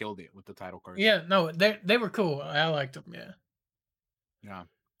thought they killed it with the title cards. Yeah, no, they were cool. I liked them. Yeah. Yeah.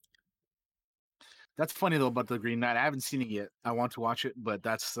 That's funny though about the Green Knight. I haven't seen it yet. I want to watch it, but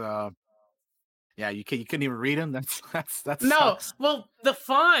that's yeah, you couldn't even read them. That's no. sucks. Well, the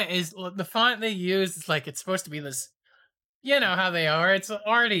font they use is like it's supposed to be this. You know how they are. It's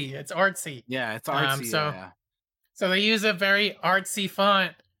arty. It's artsy. Yeah, it's artsy. So they use a very artsy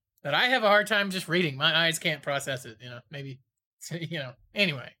font that I have a hard time just reading. My eyes can't process it. Maybe.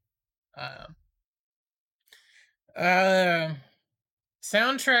 Anyway.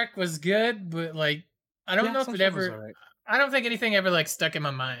 Soundtrack was good, but like I don't know if it ever. Right. I don't think anything ever like stuck in my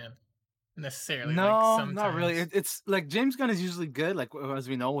mind necessarily. No, like, not really. It's like James Gunn is usually good, like as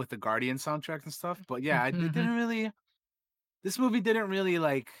we know with the Guardian soundtrack and stuff. But yeah, it didn't really. This movie didn't really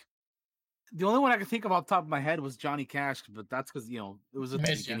like. The only one I could think of off the top of my head was Johnny Cash, but that's because it was at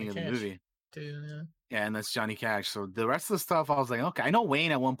the beginning of the movie. Too, yeah, and that's Johnny Cash. So the rest of the stuff, I was like, okay. I know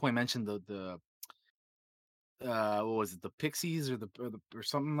Wayne at one point mentioned the what was it, the Pixies or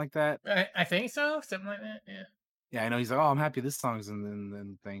something like that. I think so, something like that. Yeah. Yeah, I know he's like, oh, I'm happy this song's in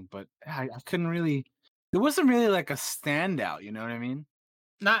the thing, but I couldn't really. There wasn't really like a standout. You know what I mean?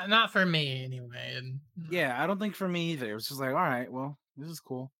 Not for me anyway. And yeah, I don't think for me either. It was just like, all right, well, this is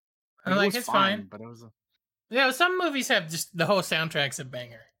cool. Like, it's fine, but it was. Yeah, some movies have just the whole soundtrack's a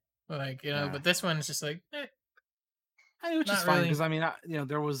banger, like but this one is just like, which is fine because really. I mean,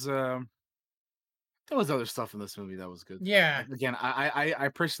 there was other stuff in this movie that was good. Yeah. Like, again, I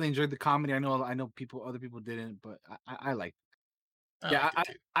personally enjoyed the comedy. I know other people didn't, but I liked it. Yeah,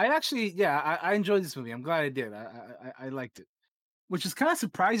 I actually I enjoyed this movie. I'm glad I did. I liked it, which is kind of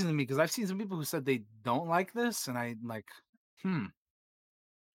surprising to me because I've seen some people who said they don't like this, and I'm like,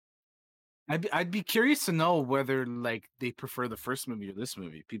 I'd be curious to know whether like they prefer the first movie or this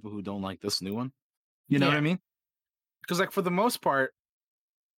movie. People who don't like this new one, you know what I mean? Because like for the most part,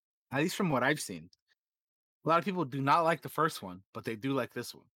 at least from what I've seen, a lot of people do not like the first one, but they do like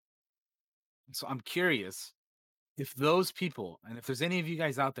this one. So I'm curious if those people, and if there's any of you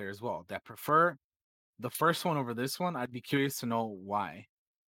guys out there as well that prefer the first one over this one, I'd be curious to know why.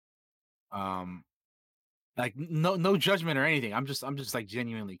 Like no judgment or anything. I'm just like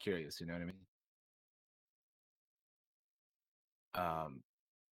genuinely curious. You know what I mean?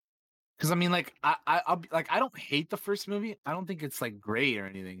 Because I mean, like I'll be like, I don't hate the first movie. I don't think it's like great or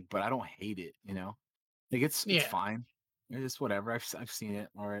anything, but I don't hate it. Like it's fine. It's whatever. I've seen it.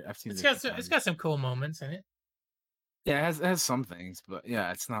 All right, I've seen it. It's got some cool moments in it. Yeah, it has some things, but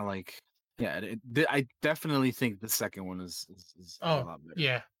yeah, it's not like I definitely think the second one is a lot better.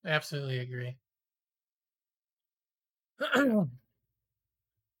 Yeah, absolutely agree.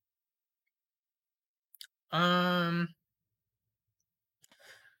 Um,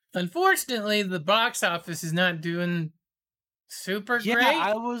 unfortunately, the box office is not doing super Yeah, great.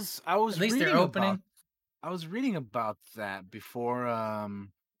 I was At least they're opening. reading about that before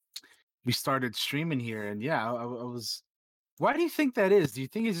we started streaming here, and yeah, I was. Why do you think that is? Do you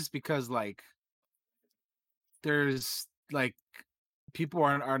think it's just because like there's like people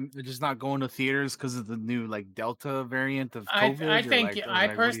are just not going to theaters because of the new like Delta variant of I COVID, think or I like what do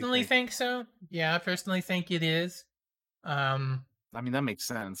you personally think? think so. Yeah, I personally think it is. Um, I mean, that makes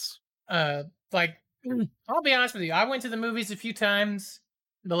sense. uh, like I'll be honest with you, I went to the movies a few times.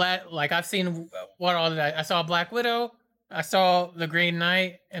 Like I've seen what all did I saw Black Widow, I saw The Green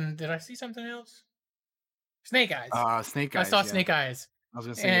Knight, and did I see something else? Snake Eyes. Snake I Eyes. saw Yeah, Snake Eyes, I was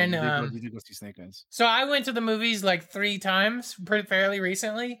gonna say yeah. and You did go see Snake Eyes. so I went to the movies like 3 times, pretty fairly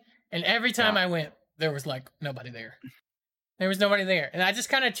recently, and every time Yeah. I went, there was like nobody there. There was nobody there, and I just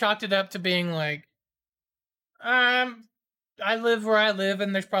kind of chalked it up to being like, um, I live where I live,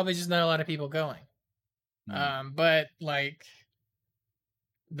 and there's probably just not a lot of people going. But like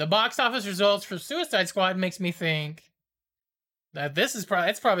the box office results for Suicide Squad makes me think that it's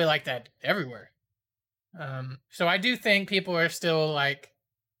probably like that everywhere. So I do think people are still like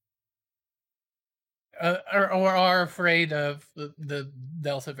or are afraid of the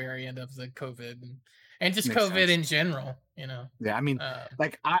Delta variant of the COVID and just Makes COVID sense. in general. You know. Yeah, I mean, Um,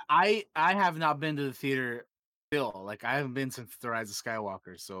 like I have not been to the theater still. Like I haven't been since The Rise of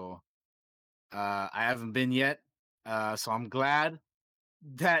Skywalker, so I haven't been yet. So I'm glad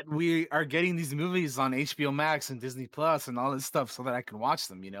that we are getting these movies on HBO Max and Disney Plus and all this stuff so that I can watch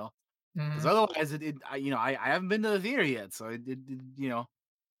them, you know. Because mhm. otherwise, I haven't been to the theater yet, so you know,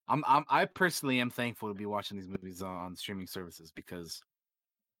 I personally am thankful to be watching these movies on streaming services because,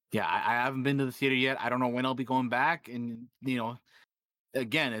 yeah, I haven't been to the theater yet. I don't know when I'll be going back, and you know,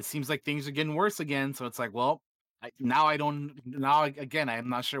 again, it seems like things are getting worse again. So it's like, well, I don't now again. I'm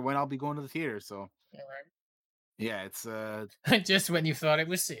not sure when I'll be going to the theater. So yeah, it's Just when you thought it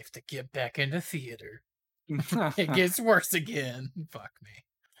was safe to get back into theater, it gets worse again. Fuck me.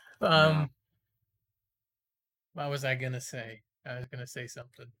 yeah. What was I gonna say? I was gonna say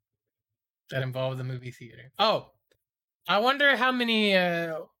something that involved the movie theater. Oh, I wonder how many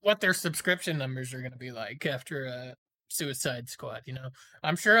what their subscription numbers are going to be like after Suicide Squad, you know.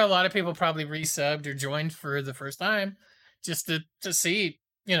 I'm sure a lot of people probably resubbed or joined for the first time just to see,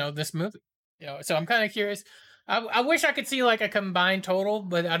 you know, this movie. You know, so I'm kind of curious. I wish I could see like a combined total,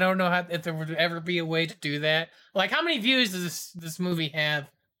 but I don't know if there would ever be a way to do that. Like how many views does this movie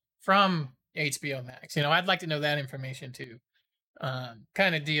have from HBO Max? You know, I'd like to know that information too.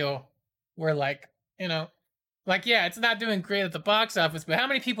 Kind of deal where like, you know, like, yeah, it's not doing great at the box office, but how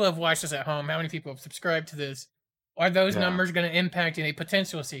many people have watched this at home? How many people have subscribed to this? Are those Yeah. numbers going to impact in a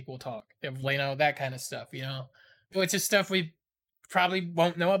potential sequel talk? If, you know, that kind of stuff, you know? Which is stuff we probably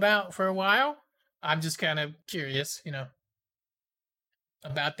won't know about for a while. I'm just kind of curious, you know,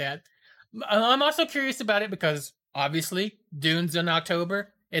 about that. I'm also curious about it because obviously Dune's in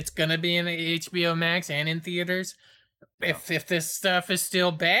October. It's going to be in HBO Max and in theaters. Yeah. If this stuff is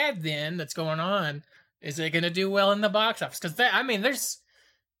still bad, then that's going on, is it going to do well in the box office? Because I mean, there's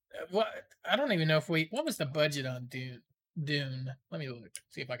what I don't even know if what was the budget on Dune? Dune. Let me look,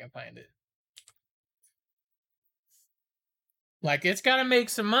 see if I can find it. Like it's got to make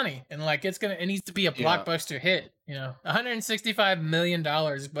some money, and like it needs to be a Yeah. blockbuster hit. You know, 165 million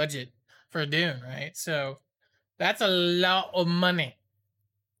budget for Dune, right? So that's a lot of money.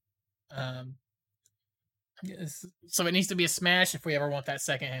 Yes. So it needs to be a smash if we ever want that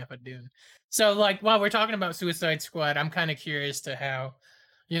second half of Dune. So, like, while we're talking about Suicide Squad, I'm kind of curious to how,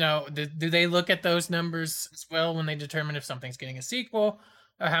 you know, do they look at those numbers as well when they determine if something's getting a sequel,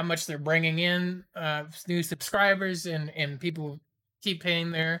 or how much they're bringing in new subscribers and people keep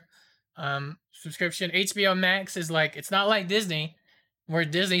paying their subscription. HBO Max is like, it's not like Disney, where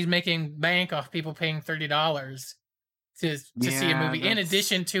Disney's making bank off people paying $30 to see a Yeah, movie in that's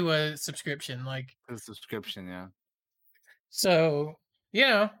addition to a subscription. Like, the subscription. Yeah. so, you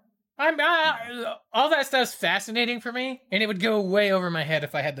know, all that stuff's fascinating for me, and it would go way over my head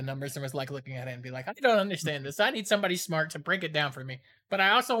if I had the numbers and was like looking at it and be like, I don't understand this. I need somebody smart to break it down for me. But I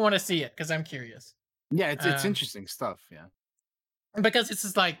also want to see it because I'm curious. Yeah, it's Um, interesting stuff. Yeah. because this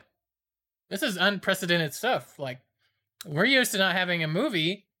is like, this is unprecedented stuff. Like, we're used to not having a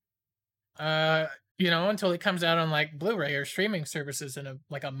movie, uh, you know, until it comes out on like Blu-ray or streaming services in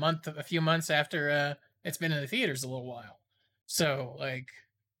a few months after it's been in the theaters a little while. So, like,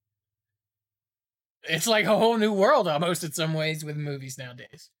 it's like a whole new world almost in some ways with movies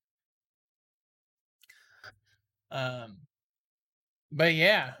nowadays. Um, But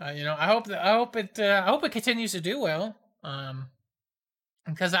yeah, I hope it continues to do well.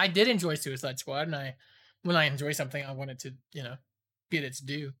 Because I did enjoy Suicide Squad, and when I enjoy something, I want it to get its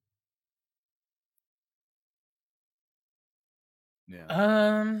due. Yeah.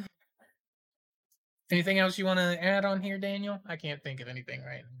 Um, Anything else you want to add on here, Daniel? I can't think of anything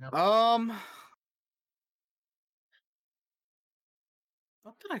right now.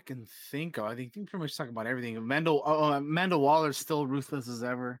 Not that I can think of. I think you pretty much talking about everything. Amanda Waller's still ruthless as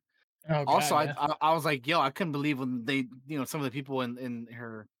ever. Oh Also, God, yeah. I was like, yo, I couldn't believe when they, some of the people in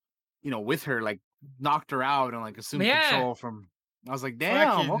her, with her, like knocked her out and like assumed Yeah, control from. I was like,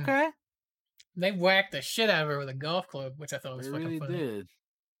 damn, fucking, okay, they whacked the shit out of her with a golf club, which I thought was they fucking really funny. did.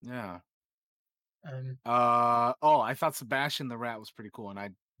 Yeah. Um, I thought Sebastian the Rat was pretty cool, and I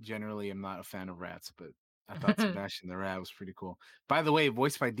generally am not a fan of rats, but I thought Sebastian the Rat was pretty cool. By the way,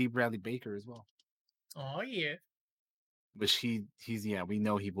 voiced by D. Bradley Baker as well. oh yeah. Which he's we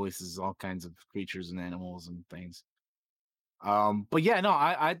know he voices all kinds of creatures and animals and things. But yeah, no,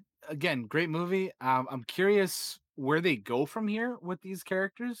 I again, great movie. I'm curious where they go from here with these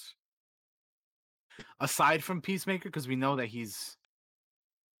characters, aside from Peacemaker, because we know that he's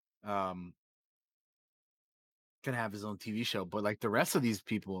um gonna have his own TV show. But like the rest of these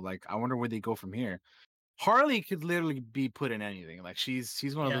people, like I wonder where they go from here. Harley could literally be put in anything. Like she's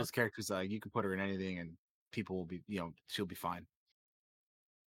one of Yeah. those characters that like, you could put her in anything and people will be, she'll be fine.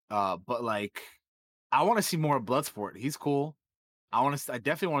 But like I want to see more of Bloodsport. He's cool. I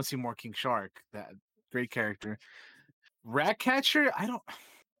definitely want to see more King Shark. That great character. Ratcatcher,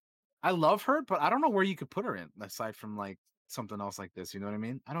 I love her, but I don't know where you could put her in aside from like something else like this. You know what I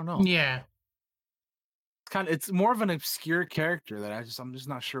mean? I don't know. Yeah. It's more of an obscure character that I'm just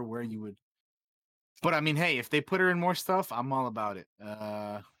not sure where you would. But I mean, hey, if they put her in more stuff, I'm all about it.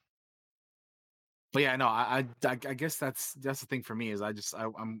 But yeah, no, I guess that's the thing for me is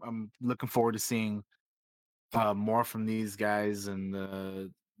I'm looking forward to seeing more from these guys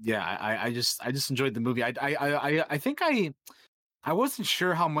and yeah, I just enjoyed the movie. I think I wasn't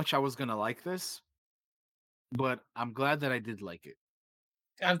sure how much I was gonna like this, but I'm glad that I did like it.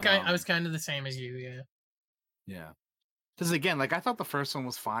 I was Um, kind of the same as you. Yeah. yeah, because again, like I thought the first one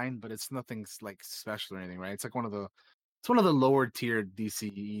was fine, but it's nothing like special or anything, right? It's like it's one of the lower tier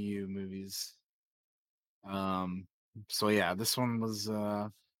DCEU movies. Um, so yeah, this one was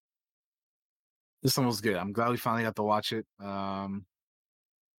good. I'm glad we finally got to watch it.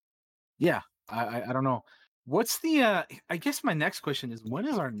 Yeah, I don't know. What's the I guess my next question is when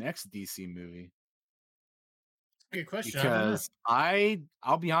is our next DC movie? Good question. I don't know. Because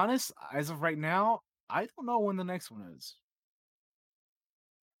I'll be honest, as of right now, I don't know when the next one is.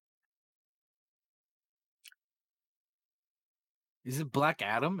 Is it Black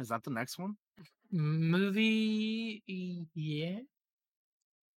Adam? Is that the next one? Movie. Yeah.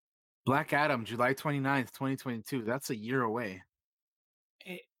 Black Adam, July 29th, 2022. That's a year away.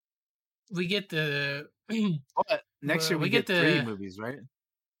 We get the. But next year We we get get three the. movies, right?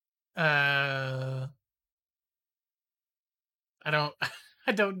 I don't.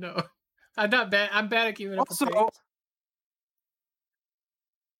 I don't know. I'm not bad. I'm bad at keeping up with Also, dates.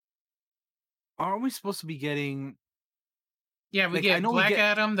 aren't we supposed to be getting Yeah, we like I get know we Black get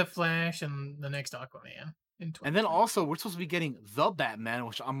Adam, The Flash, and the next Aquaman in and then 2020. also we're supposed to be getting The Batman,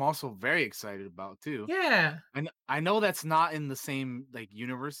 which I'm also very excited about too. Yeah, And I know that's not in the same like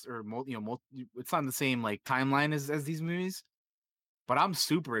universe or it's not in the same like timeline as these movies, but I'm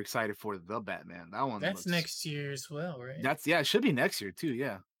super excited for The Batman. That one that's looks next year as well, right? it should be next year too,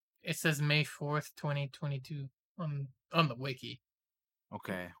 yeah. It says May 4th, 2022 on the wiki.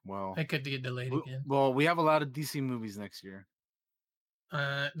 Okay, well, It could get delayed again. we have a lot of DC movies next year.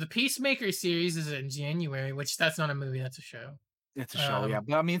 The Peacemaker series is in January, which that's not a movie, that's a show. It's a show, yeah,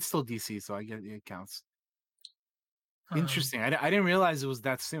 but I mean it's still DC, so I get it counts. Um, Interesting. I didn't realize it was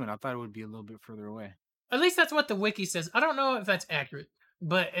that soon. I thought it would be a little bit further away. At least that's what the wiki says. I don't know if that's accurate,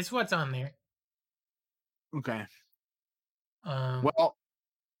 but it's what's on there. Okay. Um, Well,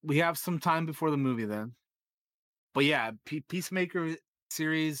 we have some time before the movie then. But yeah, Peacemaker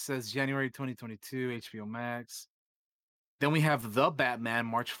series says January 2022, HBO Max. Then we have The Batman,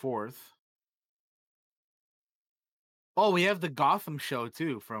 March 4th. Oh, we have the Gotham show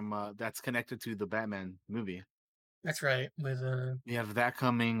too from that's connected to the Batman movie. that's right. With We have that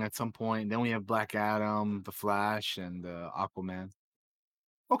coming at some point. Then we have Black Adam, The Flash, and Aquaman.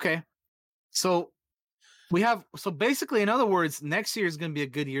 Okay. So so basically, in other words, next year is going to be a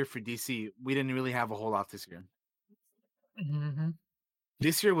good year for DC. We didn't really have a whole lot this year. mhm,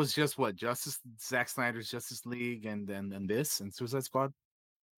 This year was just what Zack Snyder's Justice League and Suicide Squad.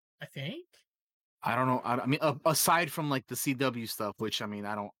 I think. I don't know. I mean, aside from like the CW stuff, which I mean,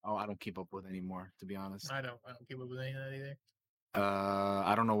 I don't keep up with anymore, to be honest. I don't keep up with any of that either.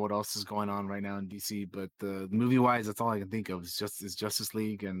 I don't know what else is going on right now in DC, but movie wise, that's all I can think of. Is Justice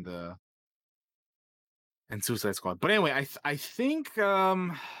League and Suicide Squad. But anyway, I think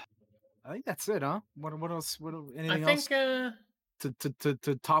that's it, huh? What else? Anything I else think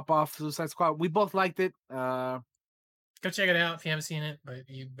to top off Suicide Squad? We both liked it. go check it out if you haven't seen it, but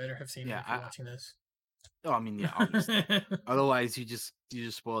you better have seen Yeah, it if you're watching this. I mean, yeah, obviously. Otherwise, you just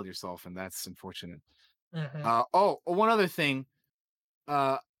spoiled yourself, and that's unfortunate. Mhm. One other thing.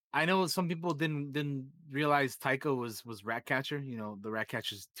 I know some people didn't realize Taika was Ratcatcher. You know, the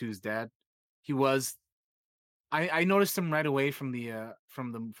Ratcatcher's 2's dad. He was. I noticed him right away from the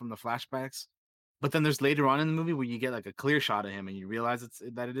flashbacks, but then there's later on in the movie where you get like a clear shot of him and you realize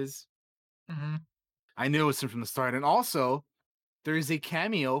that it is. Mhm. I knew it was him from the start, and also there is a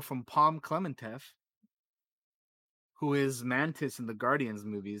cameo from Palm Clementeff, who is Mantis in the Guardians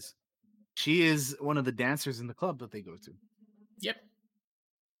movies. She is one of the dancers in the club that they go to. Yep.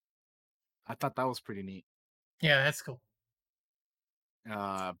 I thought that was pretty neat. Yeah, that's cool.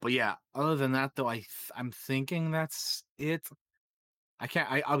 But yeah, other than that though, I'm thinking that's it.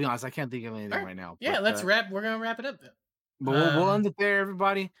 I'll be honest, I can't think of anything Alright. right now. Yeah, but, let's wrap. We're gonna wrap it up then. But we'll end it there,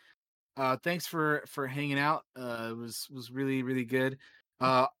 everybody. Thanks for hanging out. It was really really good.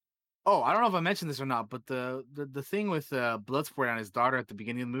 I don't know if I mentioned this or not, but the thing with Bloodsport and his daughter at the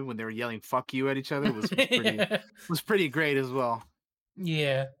beginning of the movie when they were yelling "fuck you" at each other was pretty Yeah. was pretty great as well.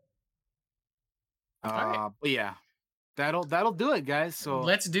 Yeah. All right. But yeah, that'll do it, guys. So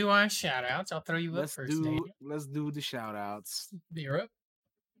Let's do our shout outs. I'll throw you up first, Daniel. let's do the shout outs. You're up.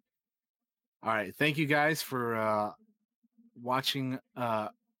 All right, thank you guys for watching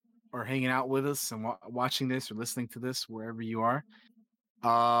or hanging out with us and watching this or listening to this wherever you are.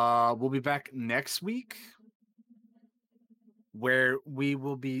 We'll be back next week where we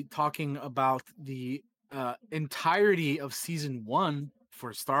will be talking about the entirety of season 1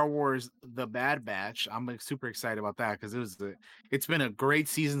 for Star Wars The Bad Batch. I'm super excited about that because it's been a great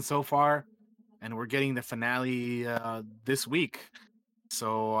season so far, and we're getting the finale this week.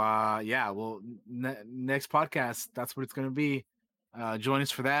 So yeah, well, next podcast, that's what it's going to be. Join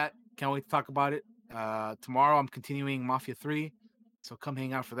us for that. Can't wait to talk about it. Tomorrow I'm continuing Mafia 3, so come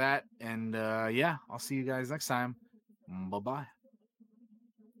hang out for that. And yeah, I'll see you guys next time. Bye-bye.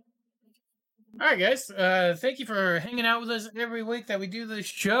 All right, guys. Thank you for hanging out with us every week that we do this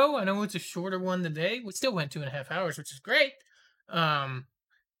show. I know it's a shorter one today. We still went 2.5 hours, which is great. If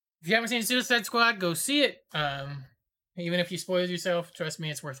you haven't seen Suicide Squad, go see it. Even if you spoiled yourself, trust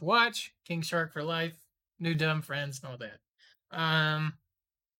me, it's worth a watch. King Shark for life, new dumb friends, and all that.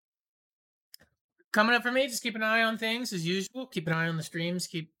 Coming up for me, just keep an eye on things as usual. Keep an eye on the streams.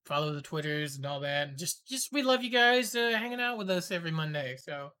 Follow the Twitters and all that. And just we love you guys hanging out with us every Monday.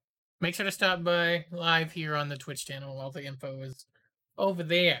 So make sure to stop by live here on the Twitch channel. All the info is over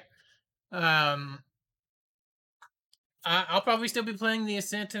there. I'll probably still be playing the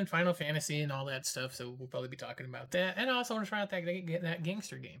Ascent and Final Fantasy and all that stuff. So we'll probably be talking about that. And I also want to try out that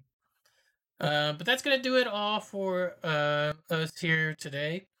gangster game. But that's gonna do it all for us here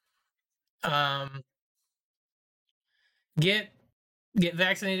today. Get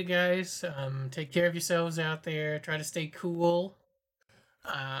vaccinated, guys. Take care of yourselves out there. Try to stay cool.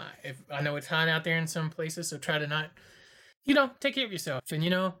 If I know it's hot out there in some places, so try to not, take care of yourself. And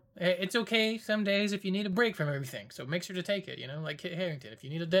it's okay some days if you need a break from everything. So make sure to take it. Like Kit Harington, if you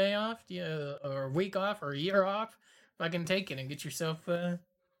need a day off, or a week off, or a year off, fucking take it and get yourself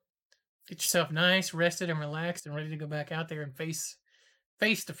nice, rested, and relaxed, and ready to go back out there and face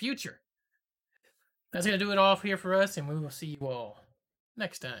the future. That's going to do it all here for us, and we will see you all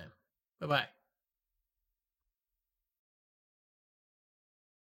next time. Bye-bye.